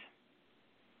users.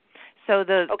 So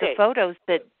the photos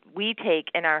that we take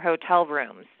in our hotel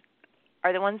rooms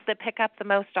are the ones that pick up the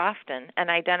most often and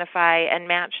identify and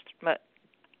match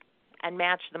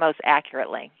the most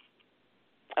accurately.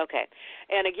 Okay.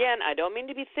 And again, I don't mean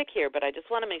to be thick here, but I just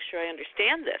want to make sure I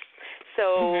understand this.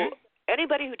 So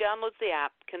anybody who downloads the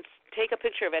app can take a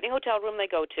picture of any hotel room they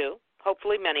go to,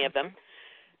 hopefully many of them,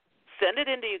 send it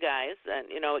into you guys, and,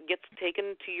 it gets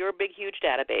taken to your big, huge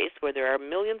database where there are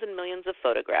millions and millions of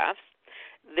photographs.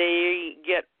 They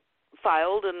get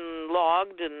filed and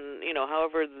logged, and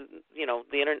however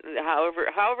the internet,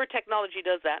 however technology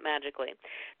does that magically.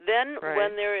 Then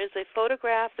when there is a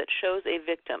photograph that shows a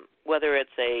victim, whether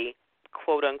it's a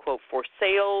quote unquote for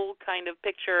sale kind of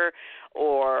picture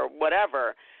or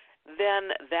whatever,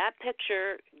 then that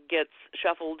picture gets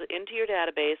shuffled into your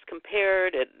database,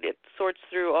 compared. It sorts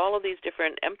through all of these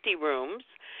different empty rooms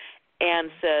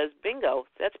and says, bingo,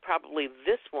 that's probably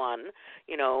this one,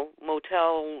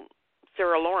 Motel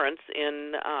Sarah Lawrence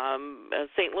in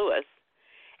St. Louis.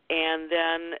 And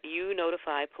then you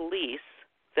notify police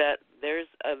that there's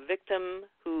a victim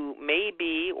who may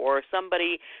be, or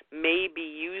somebody may be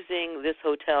using this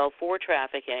hotel for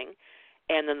trafficking,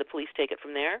 and then the police take it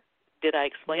from there. Did I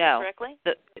explain it correctly?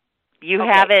 You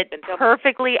have it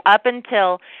perfectly up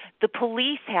until the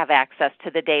police have access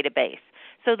to the database.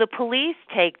 So the police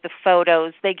take the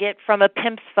photos they get from a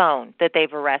pimp's phone that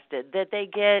they've arrested, that they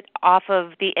get off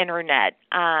of the Internet.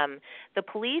 The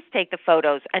police take the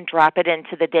photos and drop it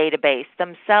into the database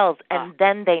themselves, and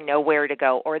then they know where to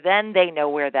go, or then they know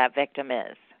where that victim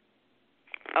is.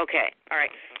 Okay. All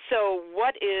right. So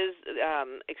what is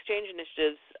Exchange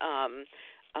Initiative's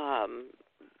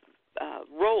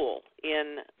role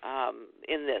in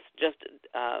this? Just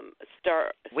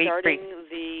starting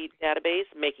the database,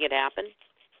 making it happen?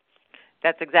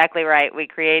 That's exactly right. We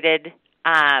created,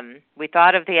 we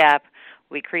thought of the app,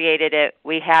 we created it,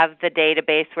 we have the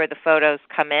database where the photos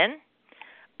come in,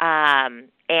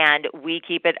 and we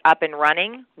keep it up and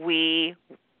running. We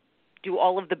do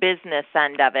all of the business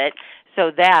end of it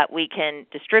so that we can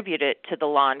distribute it to the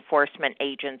law enforcement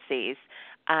agencies.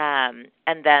 And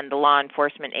then the law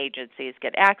enforcement agencies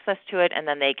get access to it, and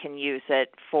then they can use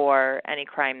it for any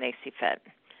crime they see fit.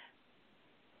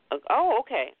 Oh,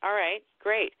 okay. All right.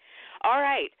 Great. All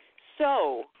right.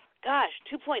 So, gosh,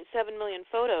 2.7 million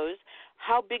photos.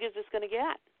 How big is this going to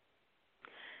get?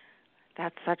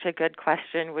 That's such a good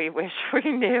question. We wish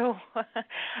we knew.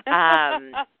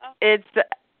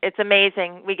 It's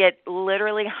amazing. We get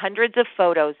literally hundreds of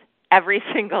photos every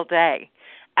single day.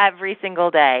 Every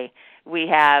single day. We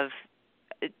have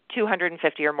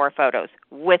 250 or more photos.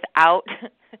 Without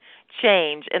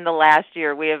change in the last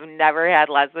year, we have never had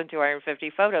less than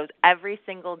 250 photos every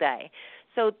single day.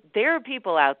 So there are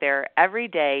people out there every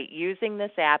day using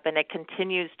this app, and it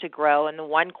continues to grow. And the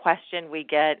one question we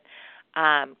get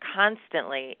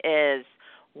constantly is,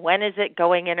 when is it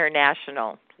going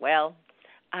international? Well,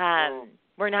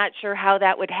 we're not sure how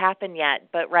that would happen yet,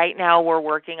 but right now we're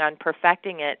working on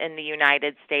perfecting it in the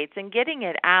United States and getting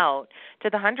it out to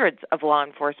the hundreds of law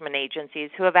enforcement agencies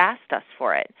who have asked us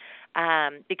for it.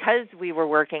 Because we were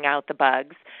working out the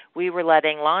bugs, we were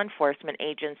letting law enforcement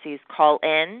agencies call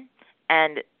in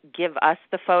and give us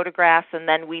the photographs, and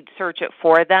then we'd search it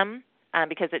for them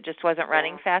because it just wasn't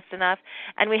running fast enough.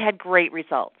 And we had great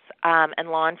results, and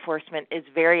law enforcement is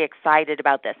very excited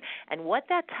about this. And what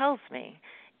that tells me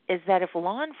is that if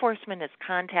law enforcement is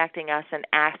contacting us and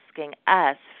asking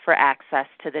us for access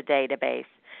to the database,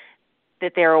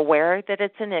 that they're aware that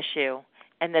it's an issue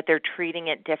and that they're treating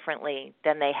it differently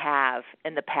than they have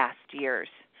in the past years,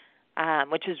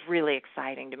 which is really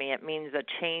exciting to me. It means a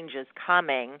change is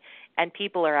coming, and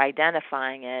people are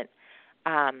identifying it,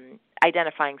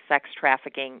 identifying sex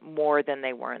trafficking more than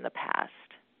they were in the past.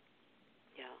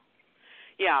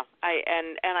 Yeah,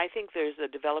 I think there's a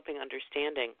developing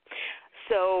understanding.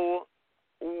 So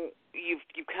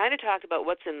you've kind of talked about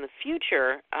what's in the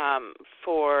future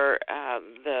for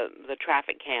the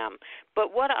traffic cam,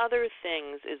 but what other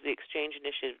things is the Exchange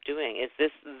Initiative doing? Is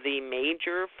this the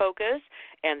major focus,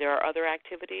 and there are other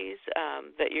activities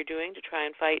that you're doing to try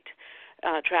and fight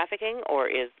trafficking, or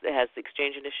has the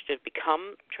Exchange Initiative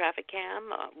become traffic cam?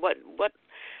 What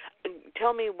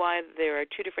tell me why there are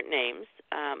two different names,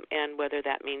 and whether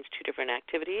that means two different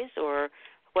activities, or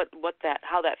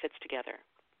how that fits together.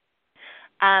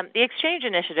 The Exchange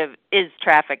Initiative is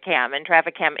Traffic Cam, and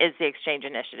Traffic Cam is the Exchange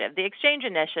Initiative. The Exchange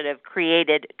Initiative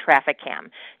created Traffic Cam.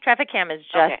 Traffic Cam is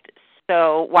just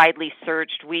so widely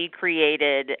searched. We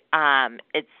created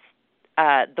it's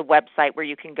the website where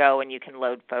you can go and you can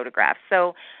load photographs.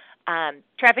 So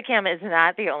Traffic Cam is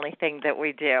not the only thing that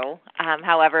we do.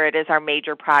 However, it is our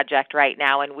major project right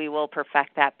now, and we will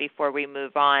perfect that before we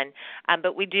move on.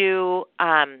 But we do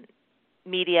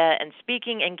media and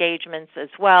speaking engagements as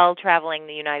well, traveling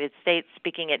the United States,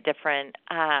 speaking at different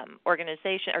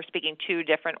organizations, or speaking to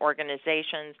different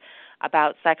organizations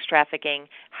about sex trafficking,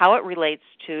 how it relates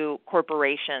to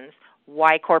corporations,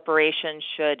 why corporations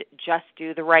should just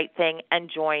do the right thing and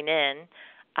join in.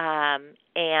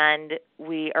 And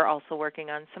we are also working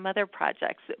on some other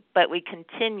projects, but we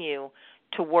continue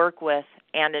to work with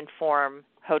and inform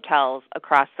hotels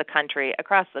across the country,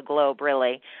 across the globe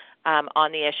really,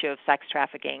 on the issue of sex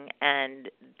trafficking, and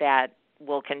that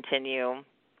will continue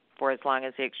for as long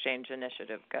as the Exchange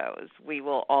Initiative goes. We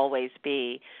will always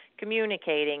be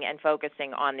communicating and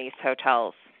focusing on these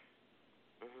hotels.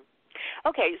 Mm-hmm.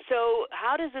 Okay, so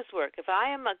how does this work? If I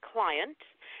am a client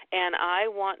and I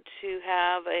want to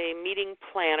have a meeting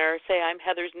planner, say I'm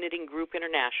Heather's Knitting Group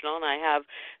International, and I have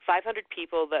 500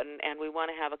 people, and we want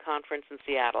to have a conference in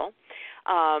Seattle,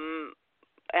 and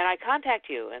I contact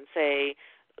you and say,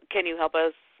 can you help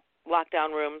us lock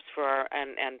down rooms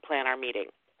and plan our meeting?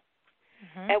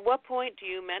 Mm-hmm. At what point do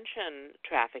you mention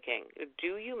trafficking?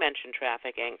 Do you mention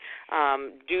trafficking?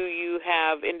 Do you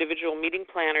have individual meeting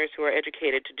planners who are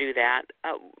educated to do that?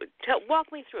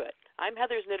 Walk me through it. I'm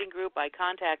Heather's Knitting Group. I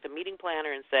contact a meeting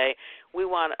planner and say, we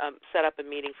want to set up a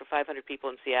meeting for 500 people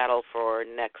in Seattle for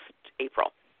next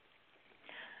April.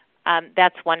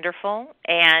 That's wonderful,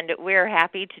 and we're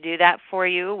happy to do that for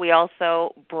you. We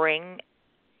also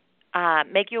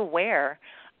make you aware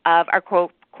of our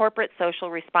corporate social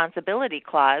responsibility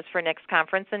clause for next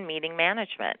conference and meeting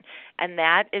management, and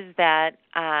that is that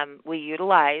we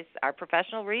utilize our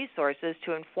professional resources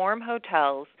to inform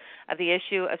hotels of the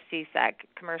issue of CSEC,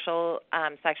 commercial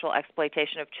sexual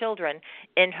exploitation of children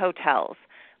in hotels.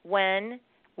 When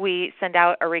we send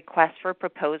out a request for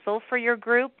proposal for your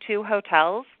group to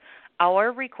hotels,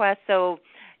 our request, so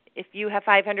if you have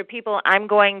 500 people, I'm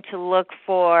going to look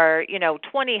for,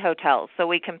 20 hotels so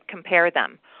we can compare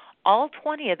them. All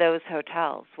 20 of those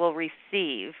hotels will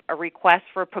receive a request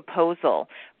for proposal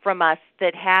from us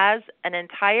that has an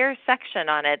entire section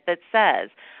on it that says,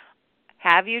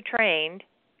 have you trained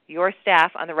your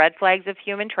staff on the red flags of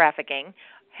human trafficking?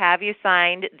 Have you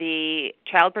signed the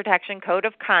Child Protection Code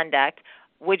of Conduct?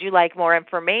 Would you like more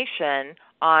information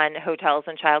on hotels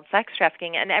and child sex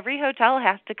trafficking? And every hotel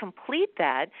has to complete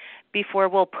that before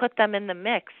we'll put them in the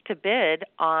mix to bid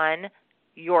on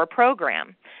your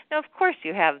program. Now, of course,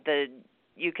 you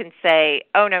can say,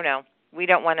 oh, no, we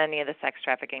don't want any of the sex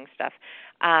trafficking stuff.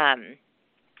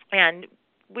 And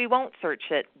we won't search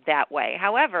it that way.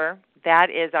 However,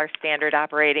 that is our standard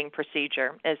operating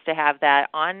procedure, is to have that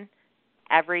on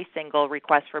every single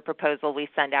request for proposal we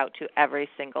send out to every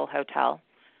single hotel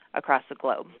across the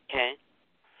globe.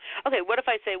 Okay, what if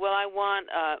I say, well, I want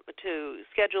to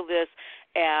schedule this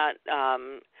at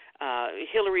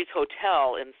Hillary's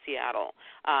Hotel in Seattle.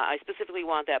 I specifically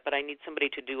want that, but I need somebody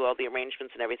to do all the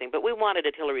arrangements and everything. But we want it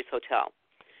at Hillary's Hotel.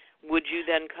 Would you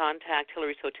then contact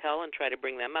Hillary's Hotel and try to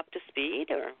bring them up to speed?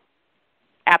 Or?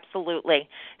 Absolutely.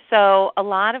 So a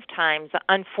lot of times,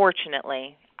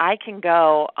 unfortunately, I can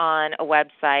go on a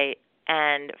website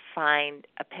and find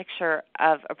a picture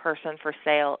of a person for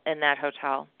sale in that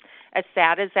hotel. As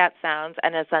sad as that sounds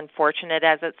and as unfortunate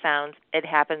as it sounds, it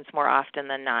happens more often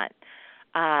than not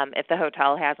if the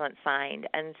hotel hasn't signed.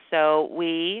 And so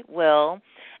we will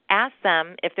ask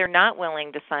them, if they're not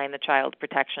willing to sign the Child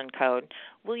Protection Code,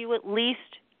 will you at least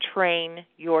train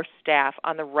your staff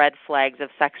on the red flags of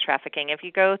sex trafficking? If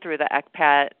you go through the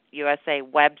ECPAT USA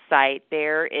website,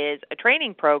 there is a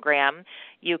training program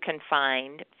you can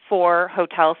find for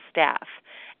hotel staff.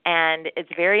 And it's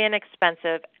very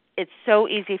inexpensive. It's so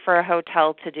easy for a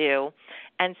hotel to do.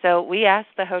 And so we ask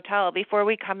the hotel, before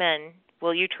we come in,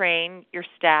 will you train your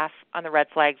staff on the red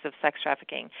flags of sex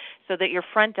trafficking so that your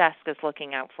front desk is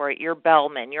looking out for it, your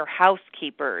bellmen, your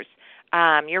housekeepers,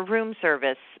 your room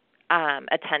service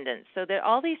attendants, so that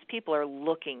all these people are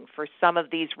looking for some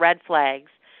of these red flags,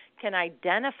 can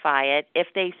identify it. If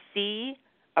they see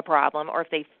a problem or if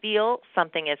they feel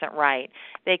something isn't right,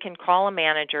 they can call a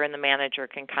manager and the manager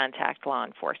can contact law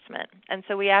enforcement. And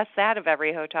so we ask that of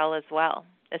every hotel as well,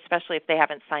 especially if they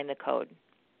haven't signed the code.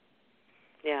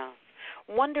 Yeah.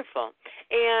 Wonderful.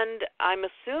 And I'm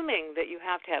assuming that you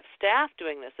have to have staff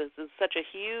doing this. This is such a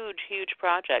huge, huge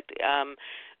project.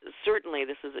 Certainly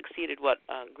this has exceeded what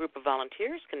a group of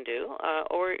volunteers can do,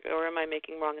 or am I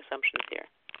making wrong assumptions here?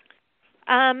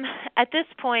 At this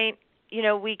point,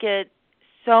 we get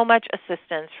so much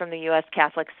assistance from the U.S.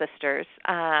 Catholic Sisters.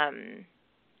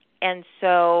 And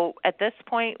so at this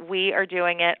point, we are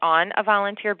doing it on a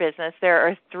volunteer business. There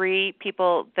are 3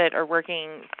 people that are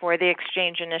working for the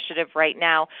Exchange Initiative right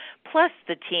now, plus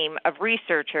the team of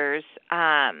researchers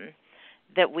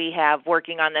that we have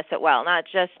working on this as well, not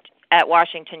just at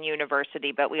Washington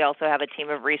University, but we also have a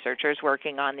team of researchers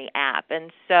working on the app.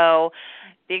 And so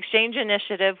the Exchange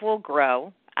Initiative will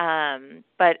grow,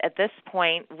 but at this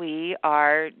point, we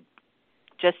are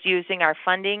just using our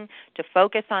funding to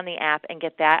focus on the app and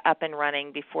get that up and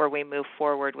running before we move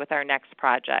forward with our next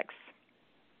projects.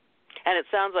 And it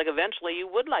sounds like eventually you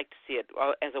would like to see it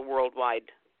as a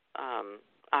worldwide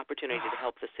opportunity to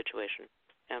help this situation.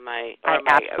 I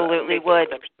absolutely would.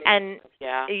 And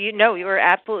yeah. You are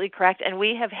absolutely correct. And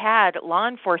we have had law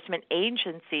enforcement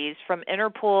agencies from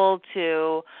Interpol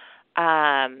to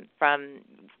from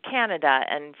Canada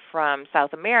and from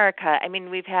South America. I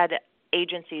mean, we've had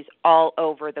agencies all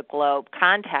over the globe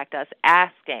contact us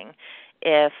asking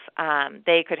if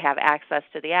they could have access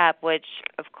to the app, which,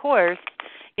 of course,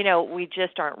 we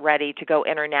just aren't ready to go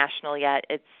international yet.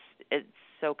 It's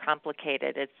so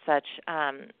complicated. It's such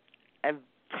a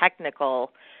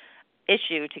technical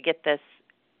issue to get this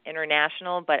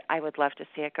international, but I would love to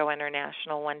see it go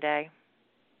international one day.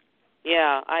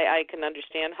 Yeah, I can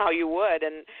understand how you would,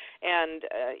 and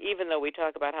even though we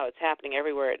talk about how it's happening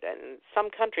everywhere, in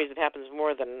some countries it happens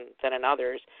more than in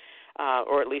others,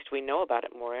 or at least we know about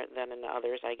it more than in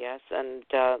others, I guess, and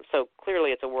so clearly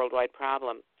it's a worldwide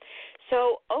problem.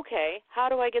 So, okay, how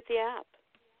do I get the app?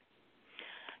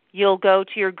 You'll go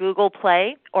to your Google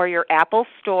Play or your Apple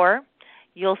Store.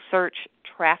 You'll search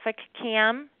Traffic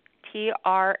Cam,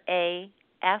 TrafficCam,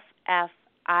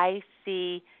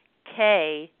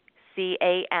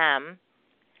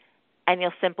 and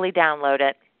you'll simply download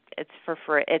it. It's for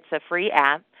free. It's a free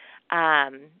app,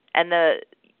 and the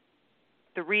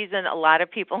reason a lot of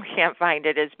people can't find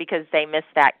it is because they miss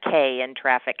that K in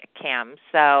Traffic Cam.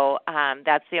 So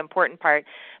that's the important part.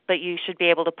 But you should be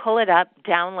able to pull it up,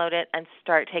 download it, and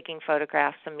start taking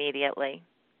photographs immediately.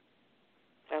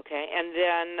 Okay, and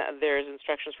then there's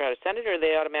instructions for how to send it, or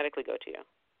they automatically go to you?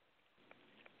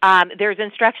 There's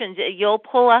instructions. You'll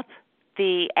pull up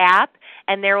the app,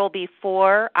 and there will be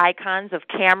 4 icons of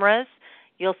cameras.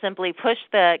 You'll simply push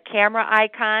the camera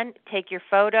icon, take your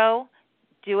photo,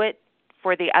 do it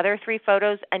for the other 3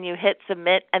 photos, and you hit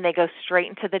submit, and they go straight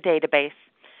into the database.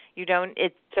 You don't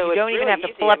even really have to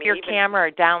pull up your camera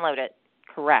or download it.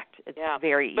 Correct. It's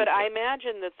very easy. But I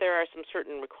imagine that there are some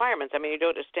certain requirements. I mean, you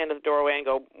don't just stand at the doorway and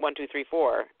go 1, 2, 3,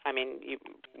 4. I mean, you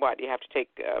have to take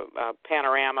a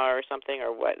panorama or something,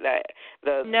 or what? Nope,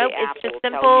 the app it's just will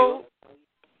simple. Tell you.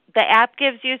 The app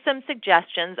gives you some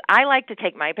suggestions. I like to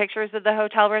take my pictures of the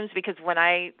hotel rooms because when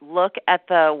I look at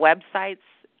the websites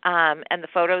and the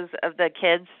photos of the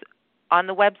kids on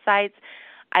the websites,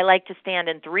 I like to stand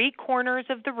in 3 corners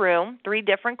of the room, 3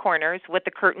 different corners with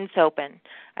the curtains open.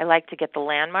 I like to get the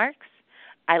landmarks.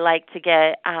 I like to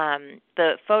get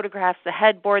the photographs, the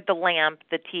headboard, the lamp,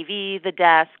 the TV, the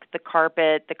desk, the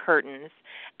carpet, the curtains.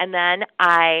 And then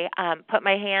I put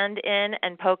my hand in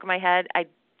and poke my head. I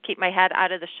keep my head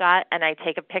out of the shot, and I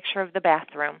take a picture of the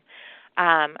bathroom.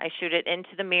 I shoot it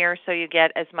into the mirror so you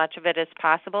get as much of it as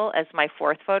possible as my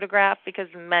 4th photograph,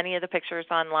 because many of the pictures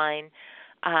online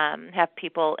have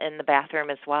people in the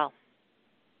bathroom as well.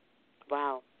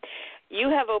 Wow. You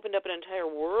have opened up an entire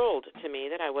world to me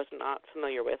that I was not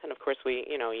familiar with, and of course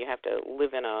you have to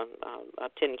live in a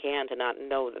tin can to not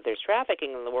know that there's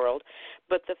trafficking in the world,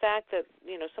 but the fact that,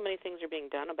 so many things are being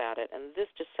done about it, and this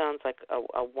just sounds like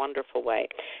a wonderful way.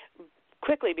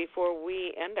 Quickly, before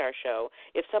we end our show,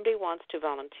 if somebody wants to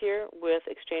volunteer with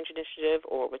Exchange Initiative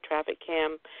or with Traffic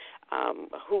Cam,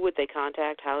 who would they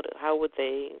contact? How would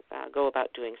they go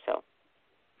about doing so?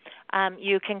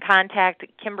 You can contact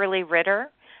Kimberly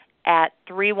Ritter at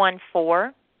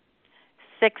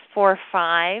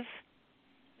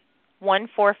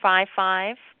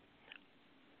 314-645-1455,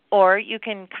 or you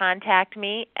can contact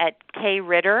me at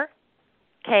kritter,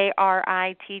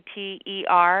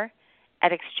 Kritter,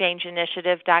 at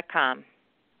exchangeinitiative.com.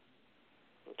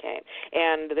 Okay,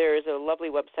 and there's a lovely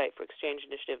website for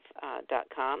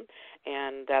exchangeinitiative.com,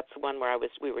 and that's one where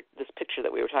this picture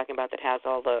that we were talking about that has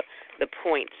all the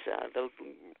points, the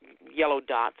yellow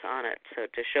dots on it, so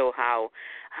to show how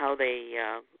they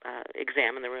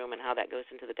examine the room and how that goes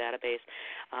into the database,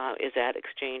 is at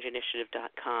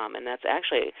exchangeinitiative.com, and that's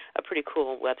actually a pretty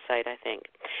cool website, I think.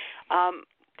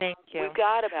 Thank you.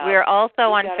 We're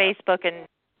also on Facebook and.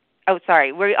 Oh,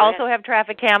 sorry. We also have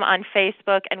Traffic Cam on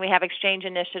Facebook, and we have Exchange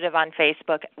Initiative on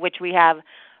Facebook, which we have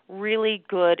really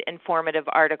good informative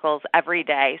articles every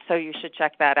day, so you should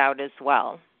check that out as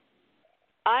well.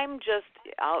 I'm just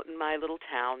out in my little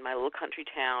town, my little country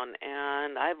town,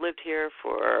 and I've lived here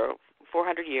for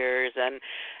 400 years, and,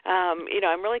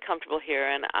 I'm really comfortable here,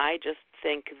 and I just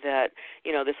think that,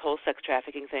 this whole sex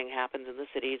trafficking thing happens in the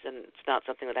cities, and it's not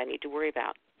something that I need to worry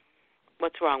about.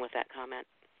 What's wrong with that comment?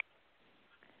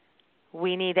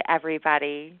 We need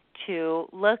everybody to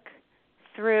look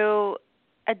through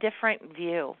a different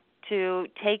view, to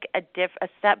take a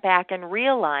step back and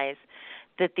realize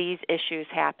that these issues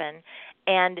happen.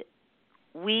 And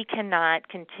we cannot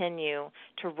continue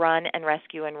to run and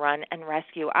rescue and run and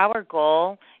rescue. Our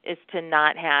goal is to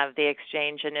not have the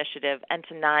Exchange Initiative and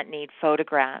to not need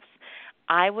photographs.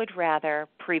 I would rather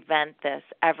prevent this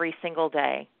every single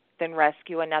day than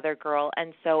rescue another girl.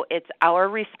 And so it's our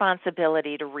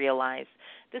responsibility to realize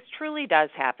this truly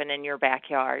does happen in your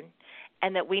backyard,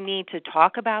 and that we need to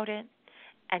talk about it,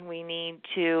 and we need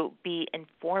to be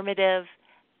informative,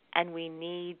 and we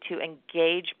need to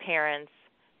engage parents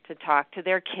to talk to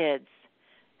their kids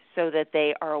so that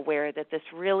they are aware that this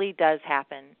really does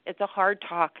happen. It's a hard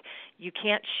talk. You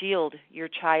can't shield your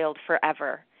child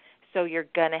forever. So you're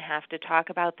going to have to talk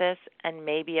about this, and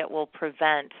maybe it will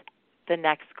prevent the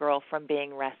next girl from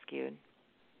being rescued.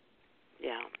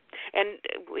 Yeah. And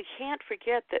we can't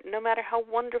forget that no matter how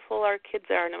wonderful our kids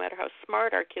are, no matter how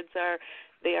smart our kids are,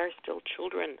 they are still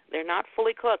children. They're not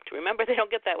fully cooked. Remember, they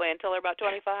don't get that way until they're about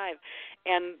 25.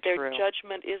 And their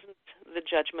judgment isn't the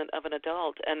judgment of an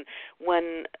adult. And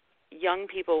when young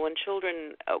people, when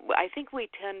children, I think we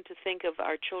tend to think of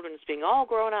our children as being all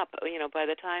grown up, by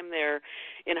the time they're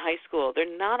in high school. They're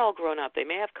not all grown up. They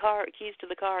may have keys to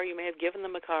the car. You may have given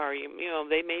them a car.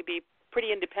 They may be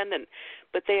pretty independent,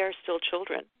 but they are still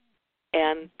children.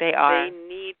 And they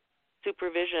need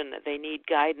supervision, they need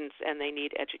guidance, and they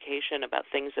need education about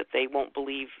things that they won't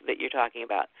believe that you're talking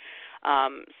about.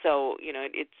 So,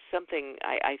 it's something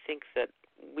I think that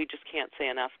we just can't say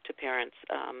enough to parents.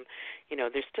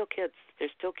 They're still kids. They're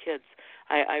still kids.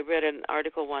 I read an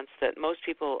article once that most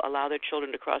people allow their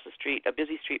children to cross a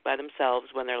busy street by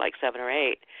themselves when they're like 7 or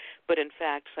 8. But in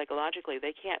fact, psychologically,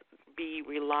 they can't be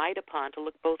relied upon to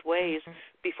look both ways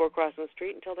before crossing the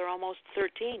street until they're almost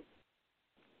 13.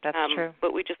 That's true.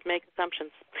 But we just make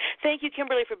assumptions. Thank you,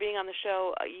 Kimberly, for being on the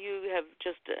show. You have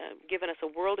just given us a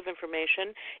world of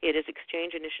information. It is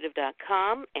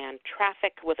exchangeinitiative.com and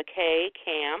traffic with a K,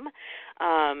 CAM,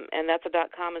 and that's a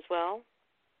 .com as well?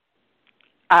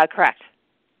 Correct.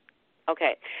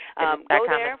 Okay. Go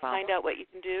there, find out what you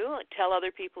can do, tell other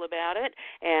people about it,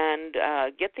 and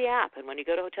get the app. And when you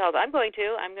go to hotels, I'm going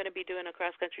to be doing a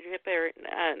cross-country trip there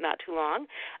not too long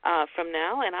from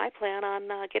now, and I plan on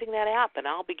getting that app, and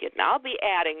I'll be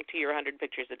adding to your 100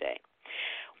 pictures a day.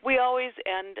 We always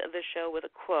end the show with a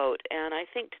quote, and I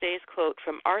think today's quote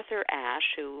from Arthur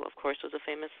Ashe, who, of course, was a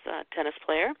famous tennis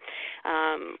player,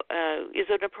 is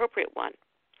an appropriate one.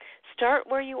 Start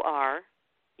where you are,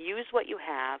 use what you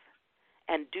have,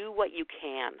 and do what you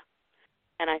can.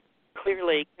 And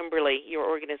clearly, Kimberly, your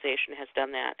organization has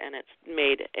done that, and it's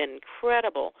made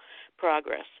incredible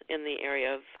progress in the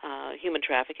area of human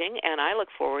trafficking, and I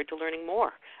look forward to learning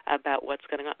more about what's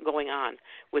going on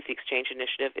with the Exchange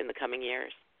Initiative in the coming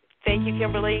years. Thank you,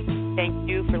 Kimberly. Thank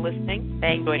you for listening.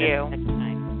 Thank you. Join us next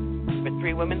time for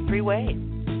 3 Women, 3 Ways.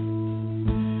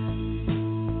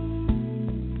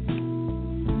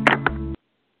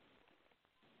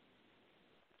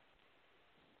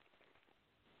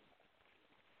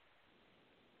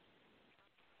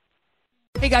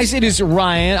 Hey guys, it is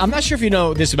Ryan. I'm not sure if you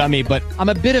know this about me, but I'm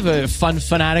a bit of a fun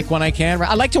fanatic when I can.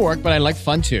 I like to work, but I like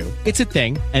fun too. It's a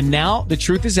thing. And now the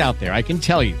truth is out there. I can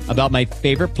tell you about my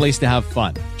favorite place to have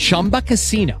fun. Chumba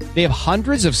Casino. They have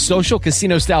hundreds of social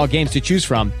casino style games to choose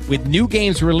from with new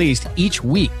games released each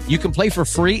week. You can play for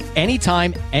free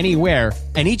anytime, anywhere.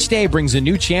 And each day brings a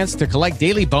new chance to collect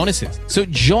daily bonuses. So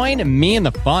join me in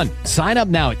the fun. Sign up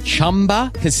now at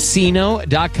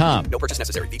ChumbaCasino.com. No purchase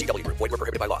necessary. VGW Group. Void where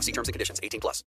prohibited by law. See terms and conditions. 18+.